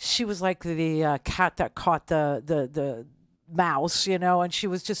she was like the cat that caught the mouse, you know, and she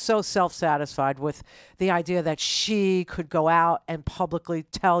was just so self-satisfied with the idea that she could go out and publicly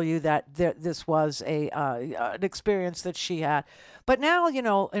tell you that this was an experience that she had. But now, you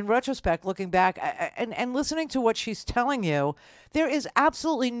know, in retrospect, looking back and listening to what she's telling you, there is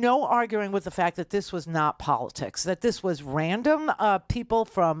absolutely no arguing with the fact that this was not politics, that this was random people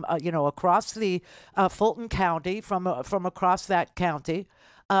from, across the Fulton County, from across that county,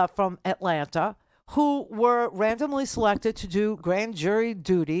 from Atlanta, who were randomly selected to do grand jury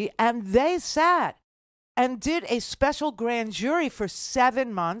duty, and they sat and did a special grand jury for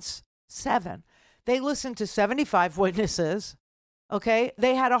 7 months. 7. They listened to 75 witnesses. Okay,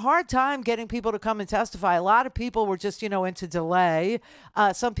 they had a hard time getting people to come and testify. A lot of people were just, into delay.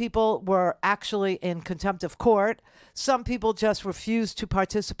 Some people were actually in contempt of court. Some people just refused to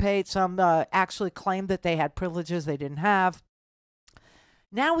participate. Some actually claimed that they had privileges they didn't have.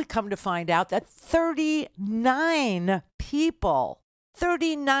 Now we come to find out that 39 people.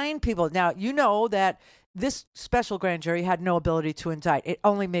 Now, you know that this special grand jury had no ability to indict. It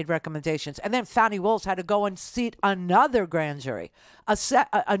only made recommendations. And then Fani Willis had to go and seat another grand jury,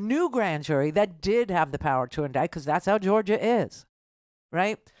 a new grand jury that did have the power to indict, because that's how Georgia is,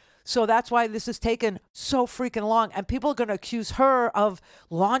 right? So that's why this has taken so freaking long. And people are going to accuse her of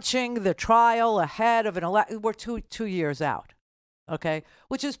launching the trial ahead of an election. We're two years out, okay?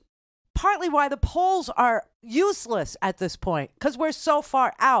 Which is partly why the polls are useless at this point, because we're so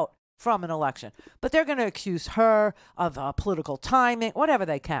far out from an election. But they're going to accuse her of political timing, whatever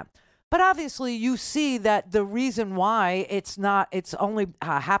they can. But obviously, you see that the reason why it's only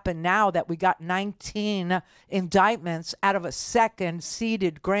happened now that we got 19 indictments out of a second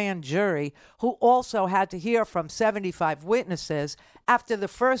seated grand jury who also had to hear from 75 witnesses after the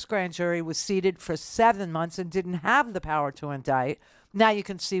first grand jury was seated for 7 months and didn't have the power to indict. Now you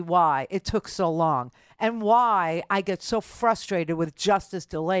can see why it took so long and why I get so frustrated with justice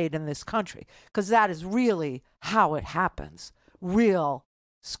delayed in this country, because that is really how it happens. Real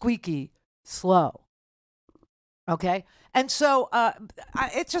squeaky slow. Okay? And so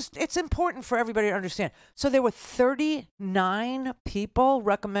it's important for everybody to understand. So there were 39 people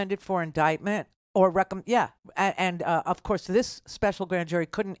recommended for indictment and of course this special grand jury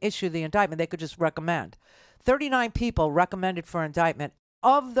couldn't issue the indictment. They could just recommend. 39 people recommended for indictment.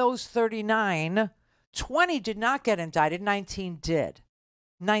 Of those 39, 20 did not get indicted. 19 did.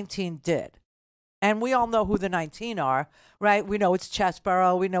 19 did. And we all know who the 19 are, right? We know it's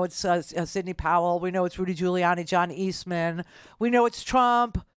Chesborough. We know it's Sidney Powell. We know it's Rudy Giuliani, John Eastman. We know it's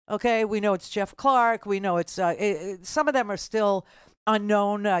Trump. Okay, we know it's Jeff Clark. We know it's some of them are still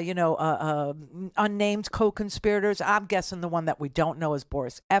unknown, unnamed co-conspirators. I'm guessing the one that we don't know is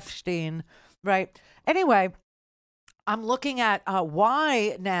Boris Epstein, right? Anyway, I'm looking at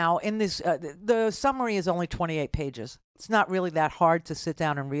why now in this, the summary is only 28 pages. It's not really that hard to sit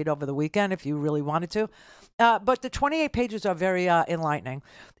down and read over the weekend if you really wanted to. But the 28 pages are very enlightening.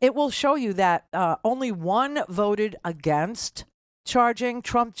 It will show you that only one voted against charging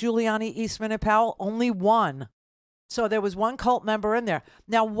Trump, Giuliani, Eastman, and Powell. Only one. So there was one cult member in there.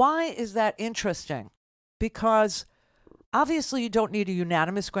 Now, why is that interesting? Because obviously you don't need a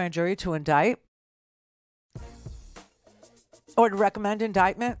unanimous grand jury to indict or to recommend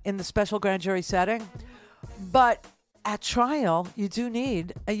indictment in the special grand jury setting. But at trial, you do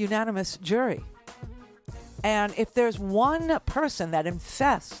need a unanimous jury. And if there's one person that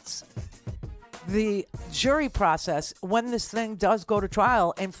infests the jury process when this thing does go to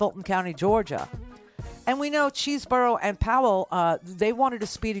trial in Fulton County, Georgia, and we know Chesborough and Powell, they wanted a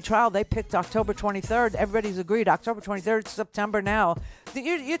speedy trial. They picked October 23rd. Everybody's agreed. October 23rd, September now.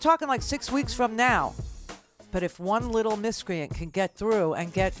 You're talking like 6 weeks from now. But if one little miscreant can get through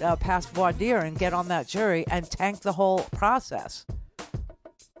and get past voir dire and get on that jury and tank the whole process,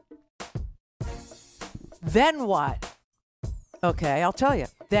 then what? Okay, I'll tell you.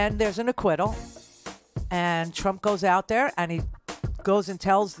 Then there's an acquittal, and Trump goes out there and he goes and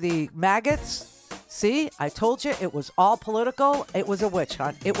tells the maggots, see, I told you it was all political. It was a witch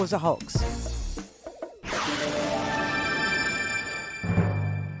hunt. It was a hoax.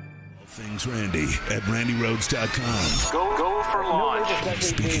 Things Randi at RandiRhodes.com. Go for launch.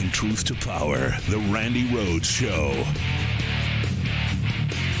 Speaking truth to power, the Randi Rhodes Show.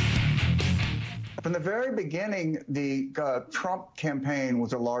 From the very beginning, the Trump campaign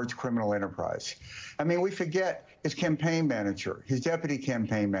was a large criminal enterprise. I mean, we forget his campaign manager, his deputy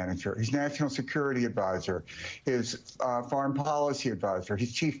campaign manager, his national security advisor, his foreign policy advisor,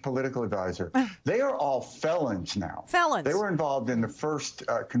 his chief political advisor. They are all felons now. Felons. They were involved in the first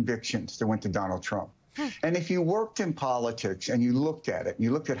convictions that went to Donald Trump. And if you worked in politics and you looked at it, and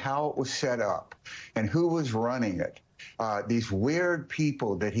you looked at how it was set up and who was running it, these weird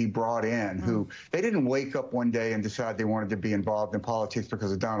people that he brought in who they didn't wake up one day and decide they wanted to be involved in politics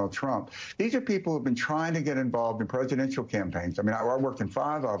because of Donald Trump. These are people who've been trying to get involved in presidential campaigns. I mean, I worked in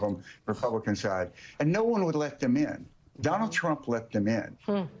 5 of them, Republican side, and no one would let them in. Donald Trump let them in.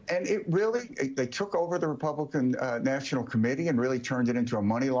 And it really, they took over the Republican National Committee and really turned it into a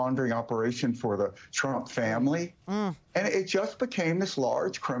money laundering operation for the Trump family. And it just became this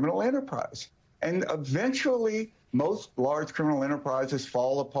large criminal enterprise. And eventually, most large criminal enterprises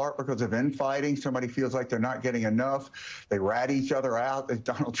fall apart because of infighting. Somebody feels like they're not getting enough. They rat each other out, as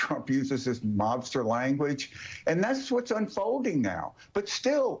Donald Trump uses this mobster language. And that's what's unfolding now. But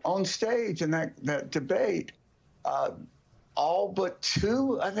still, on stage in that debate, all but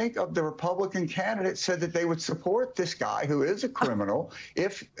 2, I think, of the Republican candidates said that they would support this guy who is a criminal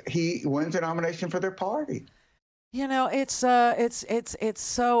if he wins a nomination for their party. You know, it's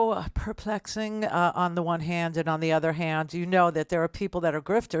so perplexing on the one hand, and on the other hand, you know that there are people that are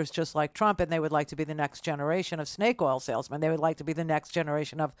grifters just like Trump, and they would like to be the next generation of snake oil salesmen. They would like to be the next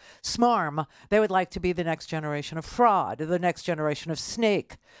generation of smarm. They would like to be the next generation of fraud, the next generation of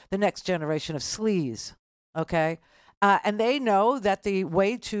snake, the next generation of sleaze. Okay, And they know that the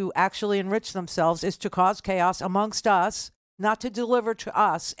way to actually enrich themselves is to cause chaos amongst us, not to deliver to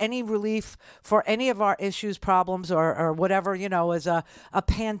us any relief for any of our issues, problems, or whatever, is a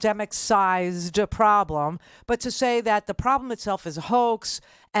pandemic-sized problem, but to say that the problem itself is a hoax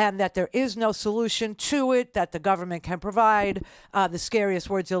and that there is no solution to it that the government can provide. The scariest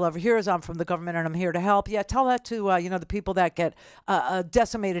words you'll ever hear is, I'm from the government and I'm here to help. Yeah, tell that to, the people that get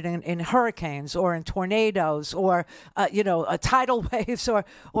decimated in hurricanes or in tornadoes or, tidal waves or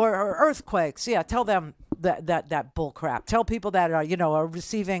earthquakes. Yeah, tell them that bull crap. Tell people that are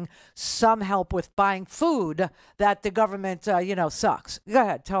receiving some help with buying food that the government sucks. Go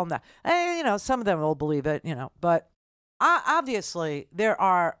ahead, tell them that. And, some of them will believe it, but obviously there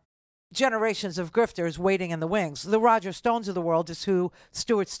are generations of grifters waiting in the wings. The Roger Stones of the world is who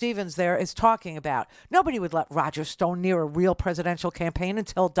Stuart Stevens there is talking about. Nobody would let Roger Stone near a real presidential campaign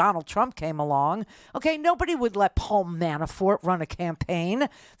until Donald Trump came along. Okay, nobody would let Paul Manafort run a campaign.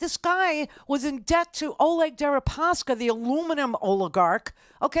 This guy was in debt to Oleg Deripaska, the aluminum oligarch,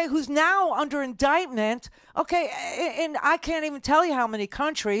 okay, who's now under indictment, okay, and I can't even tell you how many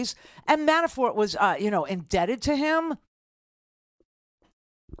countries, and Manafort was, indebted to him.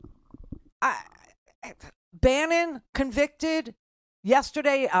 Bannon convicted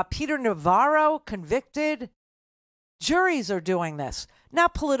yesterday. Peter Navarro convicted. Juries are doing this,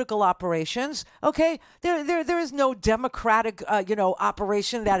 not political operations. Okay, there is no democratic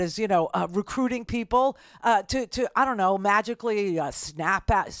operation that is recruiting people to I don't know, magically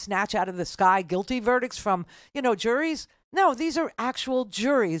snatch out of the sky guilty verdicts from juries. No, these are actual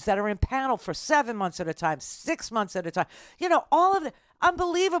juries that are in panel for 7 months at a time, 6 months at a time. All of it.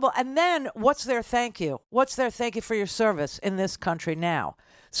 Unbelievable. And then what's their thank you? What's their thank you for your service in this country now?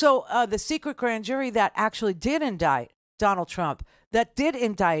 So the secret grand jury that actually did indict Donald Trump, that did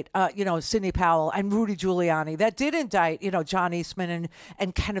indict, Sidney Powell and Rudy Giuliani, that did indict, John Eastman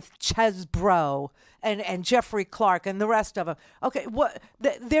and Kenneth Chesbrough and Jeffrey Clark and the rest of them. Okay,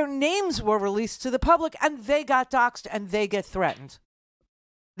 their names were released to the public and they got doxxed and they get threatened.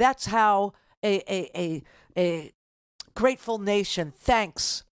 That's how a grateful nation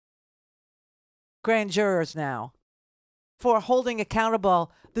thanks grand jurors now for holding accountable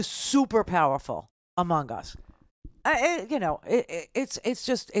the super powerful among us. It's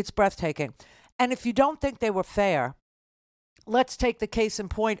breathtaking. And if you don't think they were fair, let's take the case in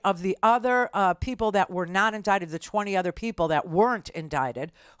point of the other people that were not indicted, the 20 other people that weren't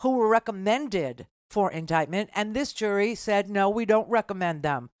indicted, who were recommended for indictment. And this jury said, no, we don't recommend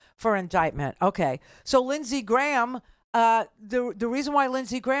them for indictment. Okay. So Lindsey Graham, the reason why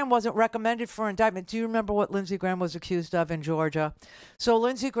Lindsey Graham wasn't recommended for indictment, do you remember what Lindsey Graham was accused of in Georgia? So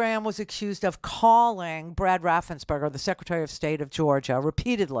Lindsey Graham was accused of calling Brad Raffensperger, the Secretary of State of Georgia,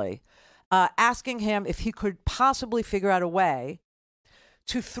 repeatedly, asking him if he could possibly figure out a way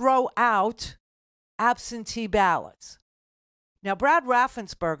to throw out absentee ballots. Now, Brad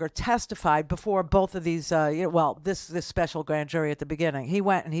Raffensperger testified before both of these, this special grand jury at the beginning. He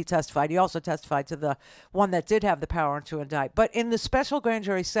went and he testified. He also testified to the one that did have the power to indict. But in the special grand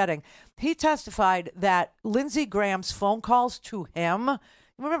jury setting, he testified that Lindsey Graham's phone calls to him,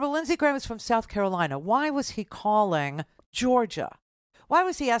 remember, Lindsey Graham is from South Carolina. Why was he calling Georgia? Why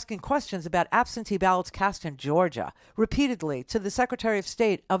was he asking questions about absentee ballots cast in Georgia repeatedly to the Secretary of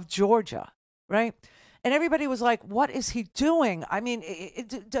State of Georgia, right? And everybody was like, what is he doing? I mean,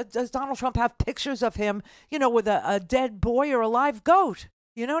 does Donald Trump have pictures of him, with a dead boy or a live goat?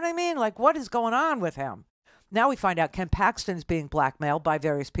 You know what I mean? Like, what is going on with him? Now we find out Ken Paxton's being blackmailed by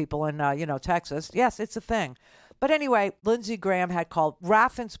various people in, Texas. Yes, it's a thing. But anyway, Lindsey Graham had called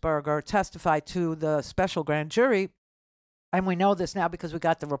Raffensperger, testified to the special grand jury, and we know this now because we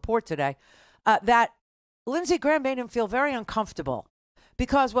got the report today, that Lindsey Graham made him feel very uncomfortable.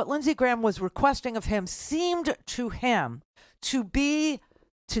 Because what Lindsey Graham was requesting of him seemed to him to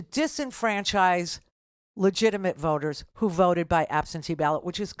disenfranchise legitimate voters who voted by absentee ballot,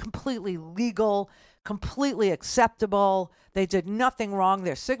 which is completely legal, completely acceptable. They did nothing wrong.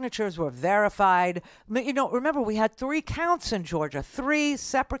 Their signatures were verified. Remember, we had 3 counts in Georgia, 3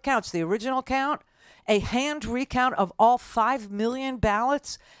 separate counts. The original count, a hand recount of all 5 million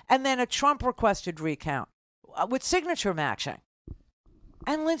ballots, and then a Trump-requested recount with signature matching.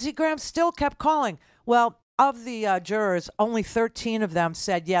 And Lindsey Graham still kept calling. Well, of the jurors, only 13 of them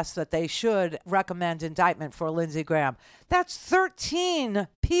said yes, that they should recommend indictment for Lindsey Graham. That's 13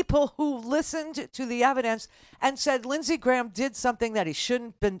 people who listened to the evidence and said Lindsey Graham did something that he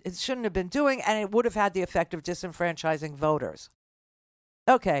shouldn't have been doing, and it would have had the effect of disenfranchising voters.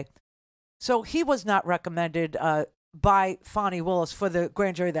 Okay, so he was not recommended by Fani Willis for the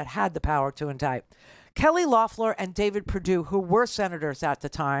grand jury that had the power to indict. Kelly Loeffler and David Perdue, who were senators at the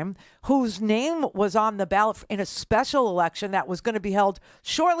time, whose name was on the ballot in a special election that was going to be held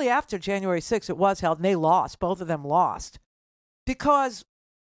shortly after January 6th. It was held, and they lost. Both of them lost because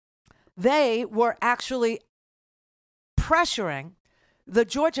they were actually pressuring the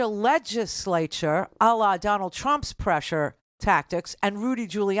Georgia legislature, a la Donald Trump's pressure tactics and Rudy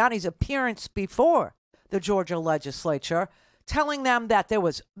Giuliani's appearance before the Georgia legislature, telling them that there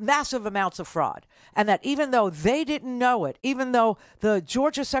was massive amounts of fraud and that even though they didn't know it, even though the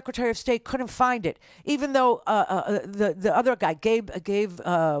Georgia Secretary of State couldn't find it, even though the other guy,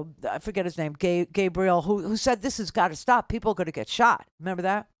 I forget his name, Gabriel, who said this has got to stop, people are going to get shot. Remember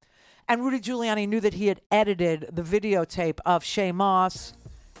that? And Rudy Giuliani knew that he had edited the videotape of Shea Moss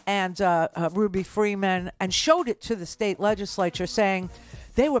and Ruby Freeman and showed it to the state legislature, saying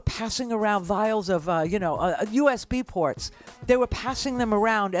they were passing around vials of, USB ports. They were passing them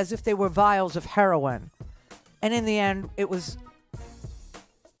around as if they were vials of heroin. And in the end, it was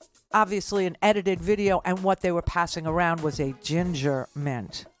obviously an edited video, and what they were passing around was a ginger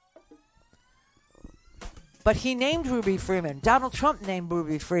mint. But he named Ruby Freeman. Donald Trump named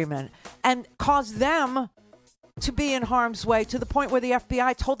Ruby Freeman and caused them to be in harm's way to the point where the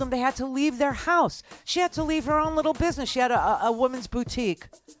FBI told them they had to leave their house. She had to leave her own little business. She had a woman's boutique,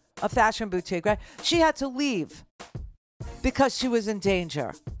 a fashion boutique, right? She had to leave because she was in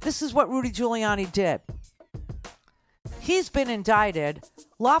danger. This is what Rudy Giuliani did. He's been indicted.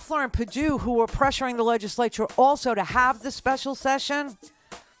 Loeffler and Perdue, who were pressuring the legislature also to have the special session,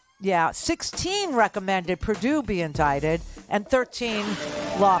 16 recommended Perdue be indicted and 13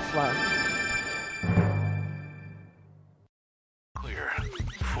 Loeffler. Clear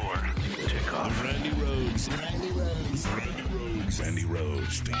for takeoff. Randi Rhodes. Randi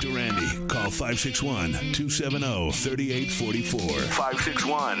Rhodes. Speak to Randi. Call 561-270-3844.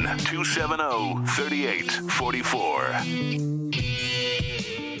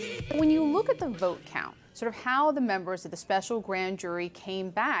 561-270-3844. When you look at the vote count, sort of how the members of the special grand jury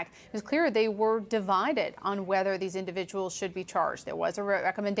came back, it was clear they were divided on whether these individuals should be charged. There was a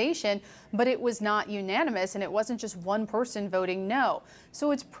recommendation, but it was not unanimous, and it wasn't just one person voting no.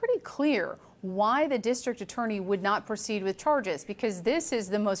 So it's pretty clear why the district attorney would not proceed with charges, because this is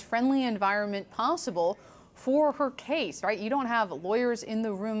the most friendly environment possible for her case, right? You don't have lawyers in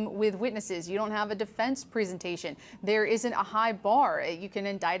the room with witnesses. You don't have a defense presentation. There isn't a high bar. You can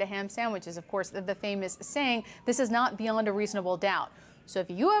indict a ham sandwich is, of course, the famous saying. This is not beyond a reasonable doubt. So if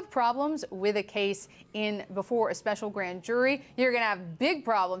you have problems with a case before a special grand jury, you're going to have big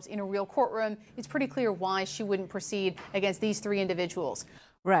problems in a real courtroom. It's pretty clear why she wouldn't proceed against these three individuals.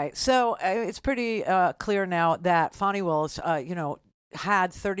 Right. So it's pretty clear now that Fani Willis,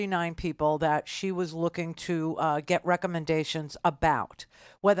 had 39 people that she was looking to get recommendations about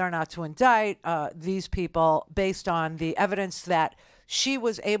whether or not to indict these people based on the evidence that she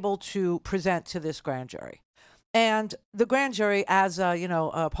was able to present to this grand jury. And the grand jury, as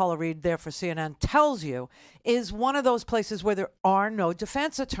Paula Reed there for CNN tells you, is one of those places where there are no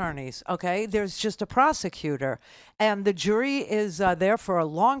defense attorneys, okay? There's just a prosecutor. And the jury is there for a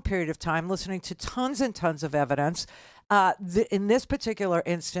long period of time listening to tons and tons of evidence. In this particular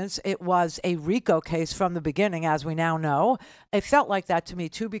instance, it was a RICO case from the beginning, as we now know. It felt like that to me,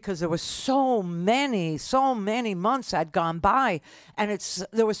 too, because there were so many months had gone by, and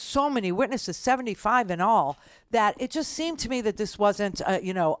there were so many witnesses, 75 in all, that it just seemed to me that this wasn't,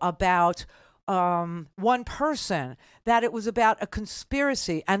 about one person, that it was about a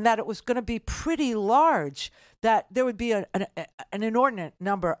conspiracy, and that it was going to be pretty large, that there would be an inordinate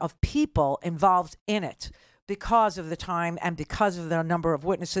number of people involved in it, because of the time and because of the number of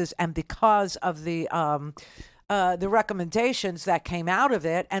witnesses and because of the recommendations that came out of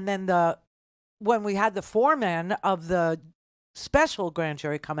it. And then when we had the foreman of the special grand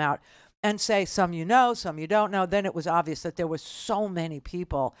jury come out and say, some you know, some you don't know, then it was obvious that there were so many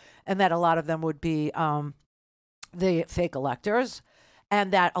people and that a lot of them would be the fake electors,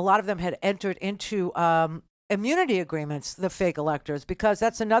 and that a lot of them had entered into immunity agreements, the fake electors, because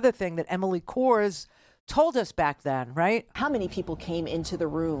that's another thing that Emily Kors told us back then, right? How many people came into the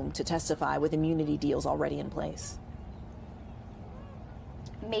room to testify with immunity deals already in place?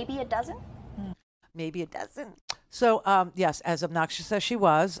 Maybe a dozen. Maybe a dozen. So, yes, as obnoxious as she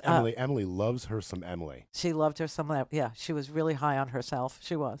was. Emily loves her some Emily. She loved her some, yeah, she was really high on herself.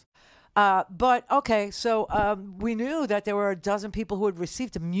 She was. But, okay, so we knew that there were a dozen people who had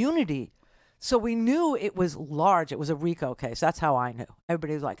received immunity. So we knew it was large. It was a RICO case. That's how I knew.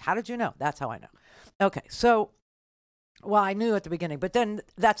 Everybody was like, how did you know? That's how I know. Okay, so, well, I knew at the beginning, but then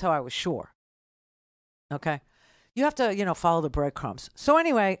that's how I was sure. Okay? You have to, follow the breadcrumbs. So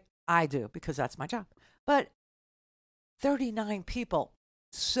anyway, I do, because that's my job. But 39 people.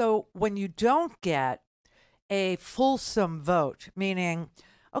 So when you don't get a fulsome vote, meaning,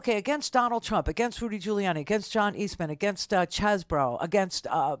 okay, against Donald Trump, against Rudy Giuliani, against John Eastman, against Chesbrough, against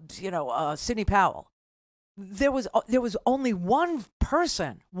Sidney Powell, there was only one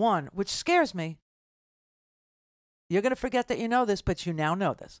person, which scares me. You're going to forget that you know this, but you now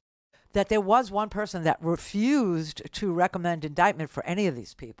know this, that there was one person that refused to recommend indictment for any of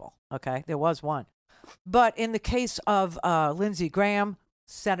these people. Okay, there was one. But in the case of Lindsey Graham,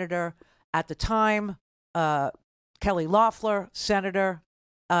 senator at the time, Kelly Loeffler, senator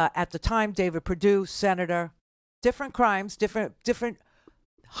at the time, David Perdue, senator, different crimes, different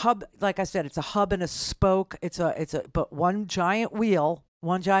hub. Like I said, it's a hub and a spoke. But one giant wheel,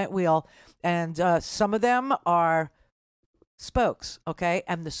 and some of them are spokes, okay?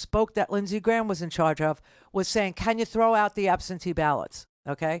 And the spoke that Lindsey Graham was in charge of was saying, can you throw out the absentee ballots,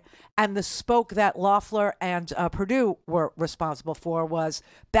 okay? And the spoke that Loeffler and Perdue were responsible for was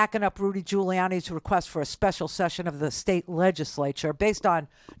backing up Rudy Giuliani's request for a special session of the state legislature based on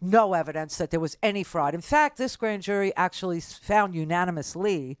no evidence that there was any fraud. In fact, this grand jury actually found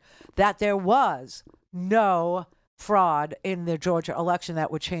unanimously that there was no fraud in the Georgia election that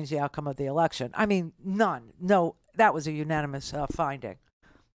would change the outcome of the election. I mean, none. No, that was a unanimous finding.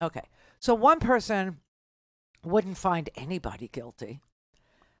 Okay. So one person wouldn't find anybody guilty.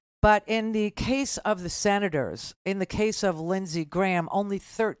 But in the case of the senators, in the case of Lindsey Graham, only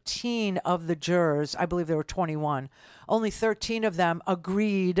 13 of the jurors, I believe there were 21, only 13 of them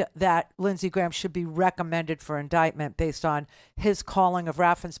agreed that Lindsey Graham should be recommended for indictment based on his calling of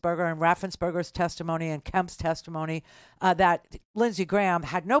Raffensperger and Raffensperger's testimony and Kemp's testimony that Lindsey Graham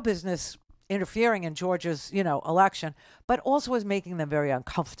had no business interfering in Georgia's, election, but also was making them very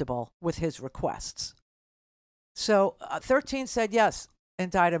uncomfortable with his requests. So 13 said yes,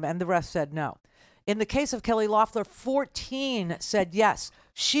 indict him, and the rest said no. In the case of Kelly Loeffler, 14 said yes.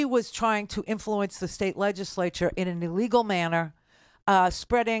 She was trying to influence the state legislature in an illegal manner,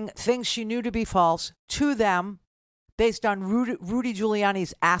 spreading things she knew to be false to them based on Rudy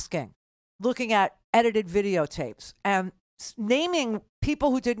Giuliani's asking, looking at edited videotapes and naming people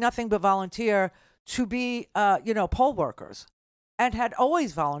who did nothing but volunteer to be, poll workers and had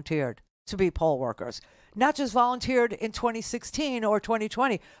always volunteered to be poll workers. Not just volunteered in 2016 or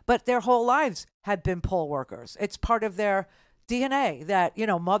 2020, but their whole lives had been poll workers. It's part of their DNA that,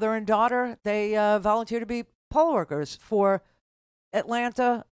 mother and daughter, they volunteer to be poll workers for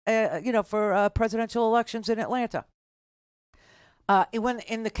Atlanta, for presidential elections in Atlanta.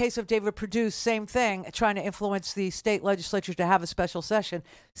 In the case of David Perdue, same thing, trying to influence the state legislature to have a special session.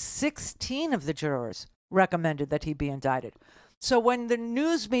 16 of the jurors recommended that he be indicted. So when the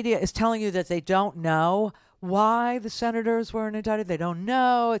news media is telling you that they don't know why the senators weren't indicted, they don't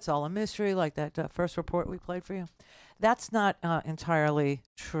know, it's all a mystery, like that first report we played for you, that's not entirely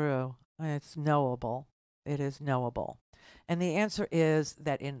true. It's knowable. It is knowable. And the answer is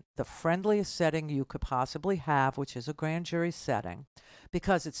that in the friendliest setting you could possibly have, which is a grand jury setting,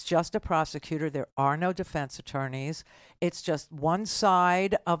 because it's just a prosecutor, there are no defense attorneys, it's just one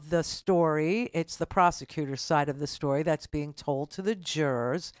side of the story, it's the prosecutor's side of the story that's being told to the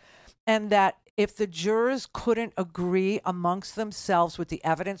jurors, and that if the jurors couldn't agree amongst themselves with the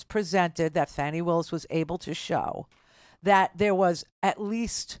evidence presented that Fani Willis was able to show, that there was at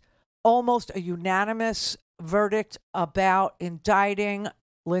least almost a unanimous verdict about indicting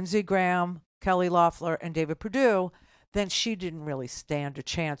Lindsey Graham, Kelly Loeffler, and David Perdue, then she didn't really stand a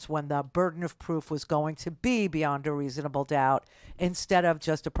chance when the burden of proof was going to be beyond a reasonable doubt instead of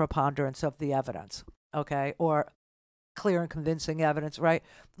just a preponderance of the evidence, okay, or clear and convincing evidence, right?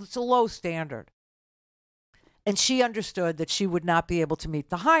 It's a low standard. And she understood that she would not be able to meet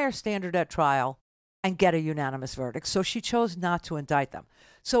the higher standard at trial and get a unanimous verdict, so she chose not to indict them.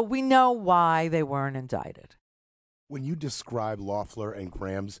 So we know why they weren't indicted. When you describe Loeffler and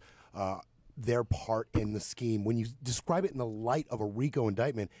Graham's their part in the scheme, when you describe it in the light of a RICO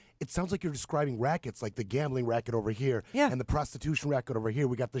indictment, it sounds like you're describing rackets, like the gambling racket over here and the prostitution racket over here.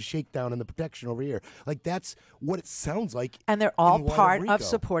 We got the shakedown and the protection over here. Like, that's what it sounds like. And they're all part of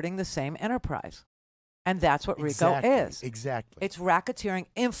supporting the same enterprise. And that's what RICO is. Exactly. It's racketeering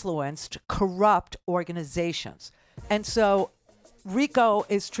influenced, corrupt organizations. And so RICO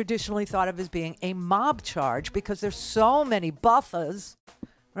is traditionally thought of as being a mob charge because there's so many buffers,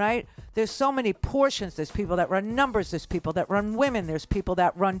 right? There's so many portions. There's people that run numbers. There's people that run women. There's people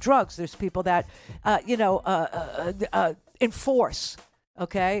that run drugs. There's people that, enforce,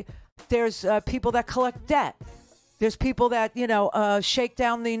 okay? There's people that collect debt. There's people that, shake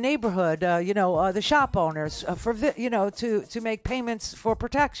down the neighborhood, the shop owners to make payments for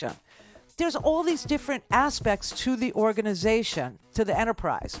protection. there's all these different aspects to the organization, to the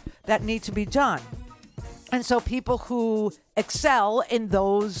enterprise that need to be done. And so people who excel in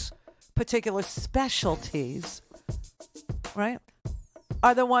those particular specialties, right,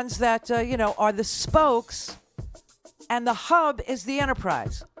 are the ones that, are the spokes, and the hub is the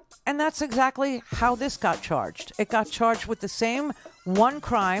enterprise. And that's exactly how this got charged. It got charged with the same one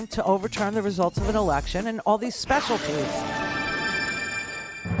crime to overturn the results of an election and all these specialties.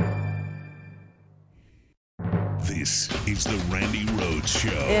 This is the Randi Rhodes Show.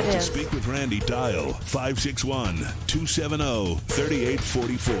 It is. To speak with Randi, dial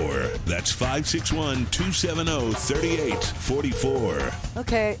 561-270-3844. That's 561-270-3844.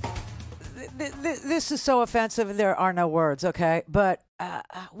 Okay. This is so offensive, there are no words, okay? But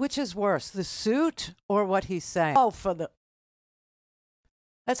which is worse, the suit or what he's saying?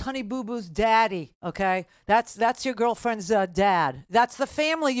 That's Honey Boo Boo's daddy, okay? That's your girlfriend's dad. That's the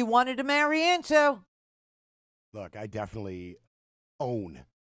family you wanted to marry into. Look, I definitely own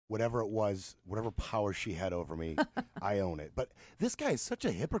whatever it was, whatever power she had over me. I own it. But this guy is such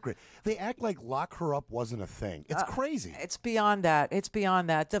a hypocrite. They act like lock her up wasn't a thing. It's crazy. It's beyond that. It's beyond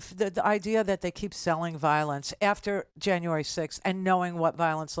that. The idea that they keep selling violence after January 6th and knowing what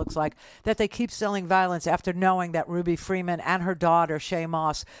violence looks like, that they keep selling violence after knowing that Ruby Freeman and her daughter, Shay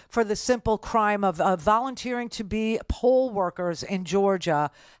Moss, for the simple crime of volunteering to be poll workers in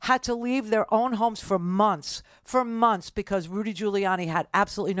Georgia, had to leave their own homes for months because Rudy Giuliani had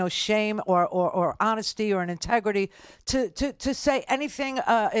absolutely no shame or honesty or an integrity to say anything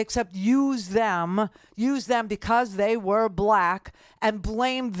except use them because they were black and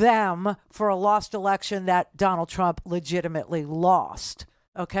blame them for a lost election that Donald Trump legitimately lost.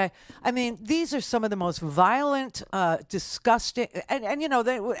 Okay, I mean, these are some of the most violent, disgusting, and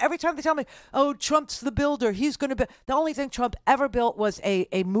every time they tell me, oh, Trump's the builder, he's going to be, the only thing Trump ever built was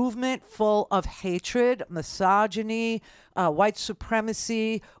a movement full of hatred, misogyny, white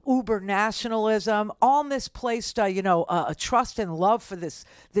supremacy, uber nationalism, all misplaced, trust and love for this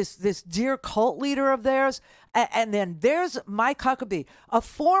dear cult leader of theirs. And then there's Mike Huckabee, a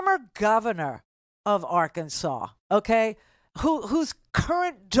former governor of Arkansas, okay, whose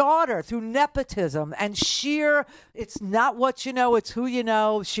current daughter, through nepotism and sheer, it's not what you know, it's who you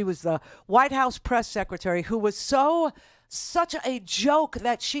know. She was the White House press secretary who was such a joke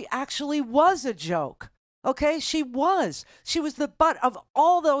that she actually was a joke. Okay, she was the butt of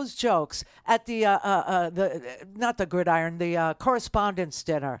all those jokes at the not the gridiron, the correspondence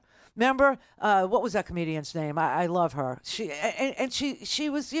dinner. Remember, what was that comedian's name? I love her. She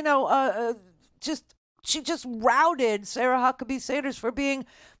was, she just routed Sarah Huckabee Sanders for being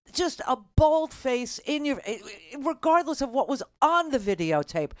just a bold face regardless of what was on the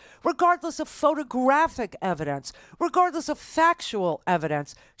videotape, regardless of photographic evidence, regardless of factual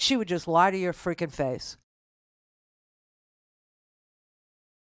evidence. She would just lie to your freaking face.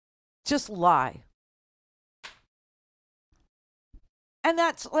 Just lie. And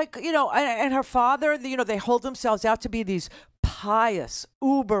that's like, and her father, they hold themselves out to be these pious,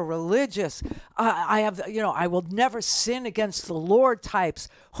 uber religious, I will never sin against the Lord types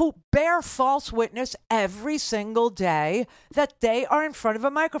who bear false witness every single day that they are in front of a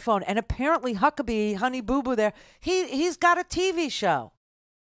microphone. And apparently Huckabee, Honey Boo Boo there, he's got a TV show.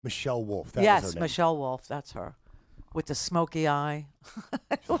 Michelle Wolf. Yes, was her name. Michelle Wolf. That's her. With the smoky eye.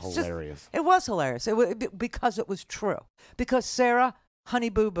 It was hilarious. It was hilarious. Because it was true. Because Sarah Honey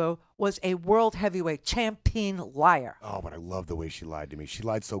Boo Boo was a world heavyweight champion liar. Oh, but I love the way she lied to me. She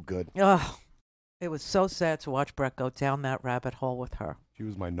lied so good. Oh, it was so sad to watch Brett go down that rabbit hole with her. She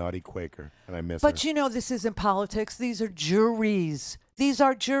was my naughty Quaker, and I miss her. But this isn't politics. These are juries. These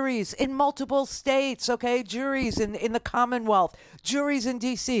are juries in multiple states, okay? Juries in the Commonwealth, juries in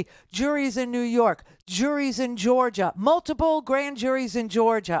D.C., juries in New York, juries in Georgia, multiple grand juries in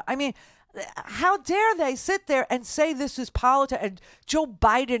Georgia. I mean, how dare they sit there and say this is politics and Joe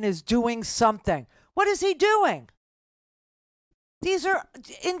Biden is doing something? What is he doing? These are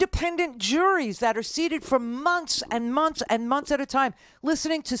independent juries that are seated for months and months and months at a time,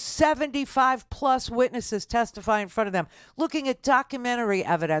 listening to 75 plus witnesses testify in front of them, looking at documentary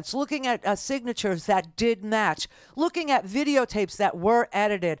evidence, looking at signatures that did match, looking at videotapes that were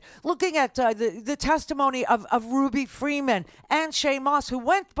edited, looking at the testimony of Ruby Freeman and Shay Moss, who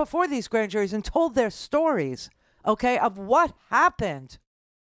went before these grand juries and told their stories, okay, of what happened.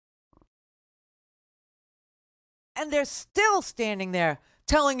 And they're still standing there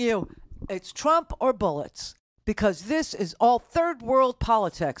telling you it's Trump or bullets, because this is all third world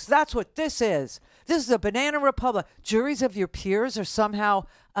politics. That's what this is. This is a banana republic. Juries of your peers are somehow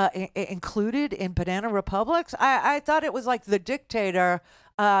included in banana republics. I thought it was like the dictator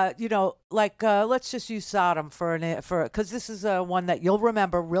let's just use Saddam because this is one that you'll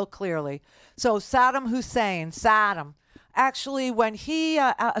remember real clearly. So Saddam Hussein, actually, when he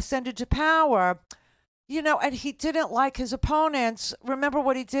ascended to power, and he didn't like his opponents. Remember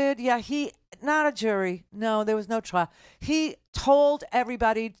what he did? Yeah, not a jury. No, there was no trial. He told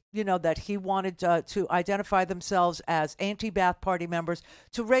everybody, that he wanted to identify themselves as anti-Ba'ath Party members,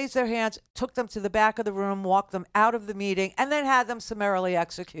 to raise their hands, took them to the back of the room, walked them out of the meeting, and then had them summarily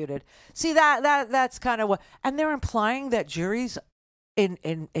executed. See, that's kind of what, and they're implying that juries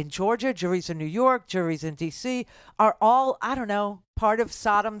in Georgia, juries in New York, juries in D.C. are all, I don't know, part of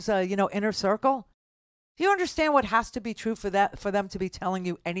Saddam's, inner circle. Do you understand what has to be true for them to be telling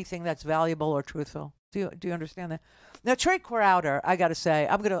you anything that's valuable or truthful? Do you understand that? Now, Trey Crowder, I got to say,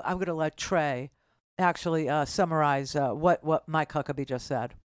 I'm gonna let Trey actually summarize what Mike Huckabee just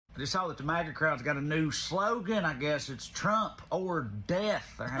said. I just saw that the MAGA crowd's got a new slogan. I guess it's Trump or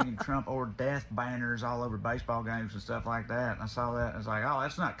death. They're hanging Trump or death banners all over baseball games and stuff like that. And I saw that and I was like, oh,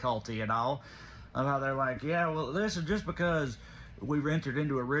 that's not culty at all. I thought they're like, yeah, well, listen, just because we've entered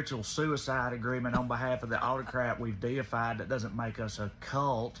into a ritual suicide agreement on behalf of the autocrat we've deified, that doesn't make us a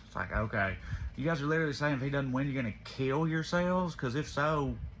cult. It's like, okay, you guys are literally saying if he doesn't win, you're going to kill yourselves? Because if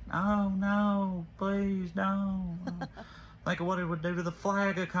so, oh, no, please, no. Think of what it would do to the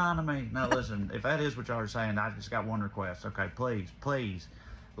flag economy. No, listen, if that is what y'all are saying, I just got one request. Okay, please,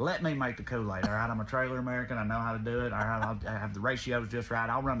 let me make the Kool-Aid, all right? I'm a trailer American. I know how to do it. All right, I have the ratios just right.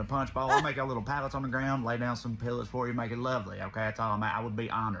 I'll run the punch bowl. I'll make y'all little pallets on the ground, lay down some pellets for you, make it lovely, okay? That's all I would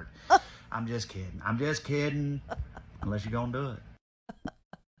be honored. I'm just kidding. Unless you're going to do it.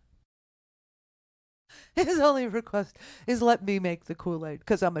 His only request is let me make the Kool-Aid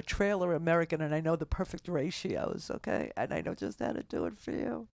because I'm a trailer American and I know the perfect ratios, okay? And I know just how to do it for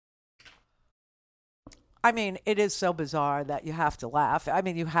you. I mean, it is so bizarre that you have to laugh. I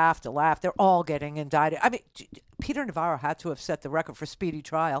mean, you have to laugh. They're all getting indicted. I mean, Peter Navarro had to have set the record for speedy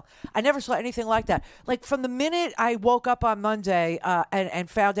trial. I never saw anything like that. Like, from the minute I woke up on Monday and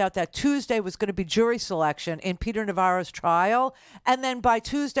found out that Tuesday was going to be jury selection in Peter Navarro's trial, and then by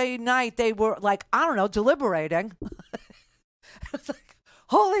Tuesday night, they were, like, I don't know, deliberating. It's like,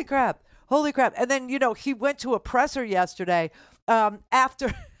 holy crap. And then, he went to a presser yesterday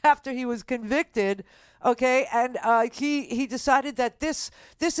after he was convicted. Okay, and he decided that this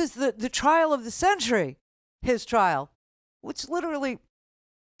is the trial of the century, his trial, which literally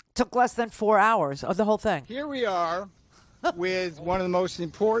took less than 4 hours of the whole thing. Here we are with one of the most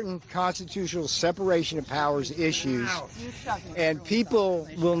important constitutional separation of powers issues, and people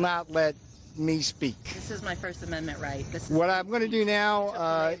will not let me speak. This is my First Amendment right. What I'm going to do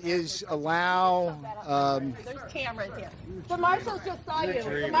now is allow... There's cameras here. The marshals just saw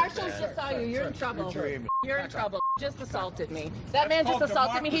you. You're in trouble. You're in trouble. Just assaulted me. That man just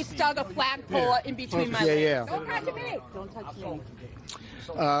assaulted me. He stuck a flagpole in between my legs. Yeah. Don't touch me. Don't touch me.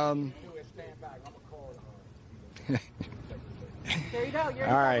 There you go. You're in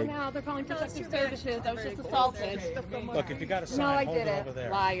trouble now. They're calling protective services. I was just assaulted. Look, if you got a sign, no, I hold it over didn't.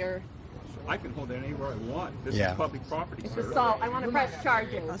 there. Liar. I can hold it anywhere I want. This is public property. It's assault. I want to press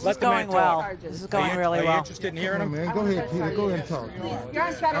charges. This is going well. This is going really well. Are you interested in hearing them? Man, go ahead, Peter. Go ahead and talk. You're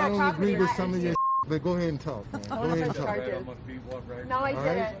on federal property. I don't agree with some of your but go ahead and talk, man. Go ahead and talk. No, I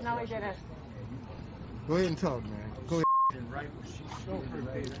didn't. No, I didn't. Go ahead and talk, man. Go ahead.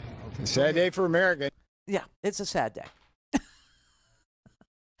 It's a sad day for America. Yeah, it's a sad day.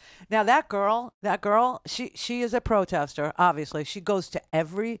 Now that girl, she is a protester, obviously. She goes to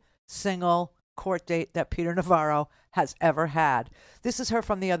every single court date that Peter Navarro has ever had. This is her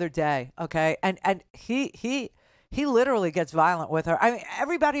from the other day, okay? And he literally gets violent with her. I mean,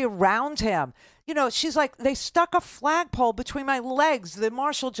 everybody around him, she's like, they stuck a flagpole between my legs. The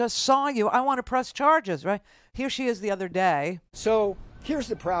marshal just saw you. I want to press charges, right? Here she is the other day. So here's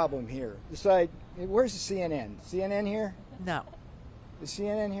the problem here. It's like, where's the CNN? CNN here? No. Is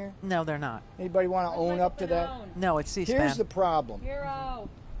CNN here? No, they're not. Anybody want to own up to that? No, it's C-SPAN. Here's the problem. Hero.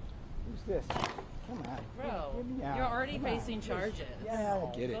 Who's this? Come on. Bro, you're already facing charges. Yeah,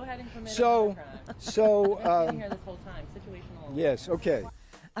 I get it. Go ahead and commit So, I've been here this whole time. Situational awareness. Yes, okay.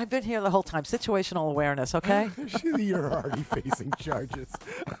 I've been here the whole time. Situational awareness, okay? You're already facing charges.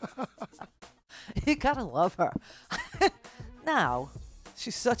 You gotta love her. Now,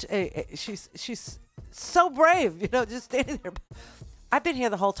 she's such she's so brave, just standing there. I've been here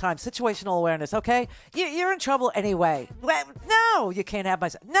the whole time. Situational awareness, okay? You're in trouble anyway. No, you can't have my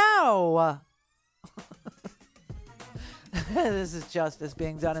son. No. This is justice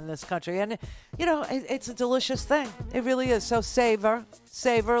being done in this country. And, it's a delicious thing. It really is. So savor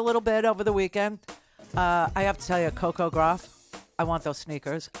a little bit over the weekend. I have to tell you, Coco Groff, I want those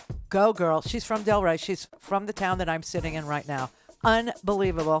sneakers. Go, girl. She's from Delray. She's from the town that I'm sitting in right now.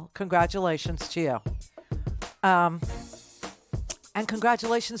 Unbelievable. Congratulations to you. And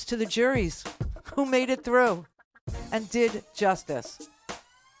congratulations to the juries who made it through and did justice.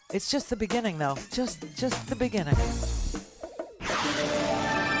 It's just the beginning, though. Just the beginning.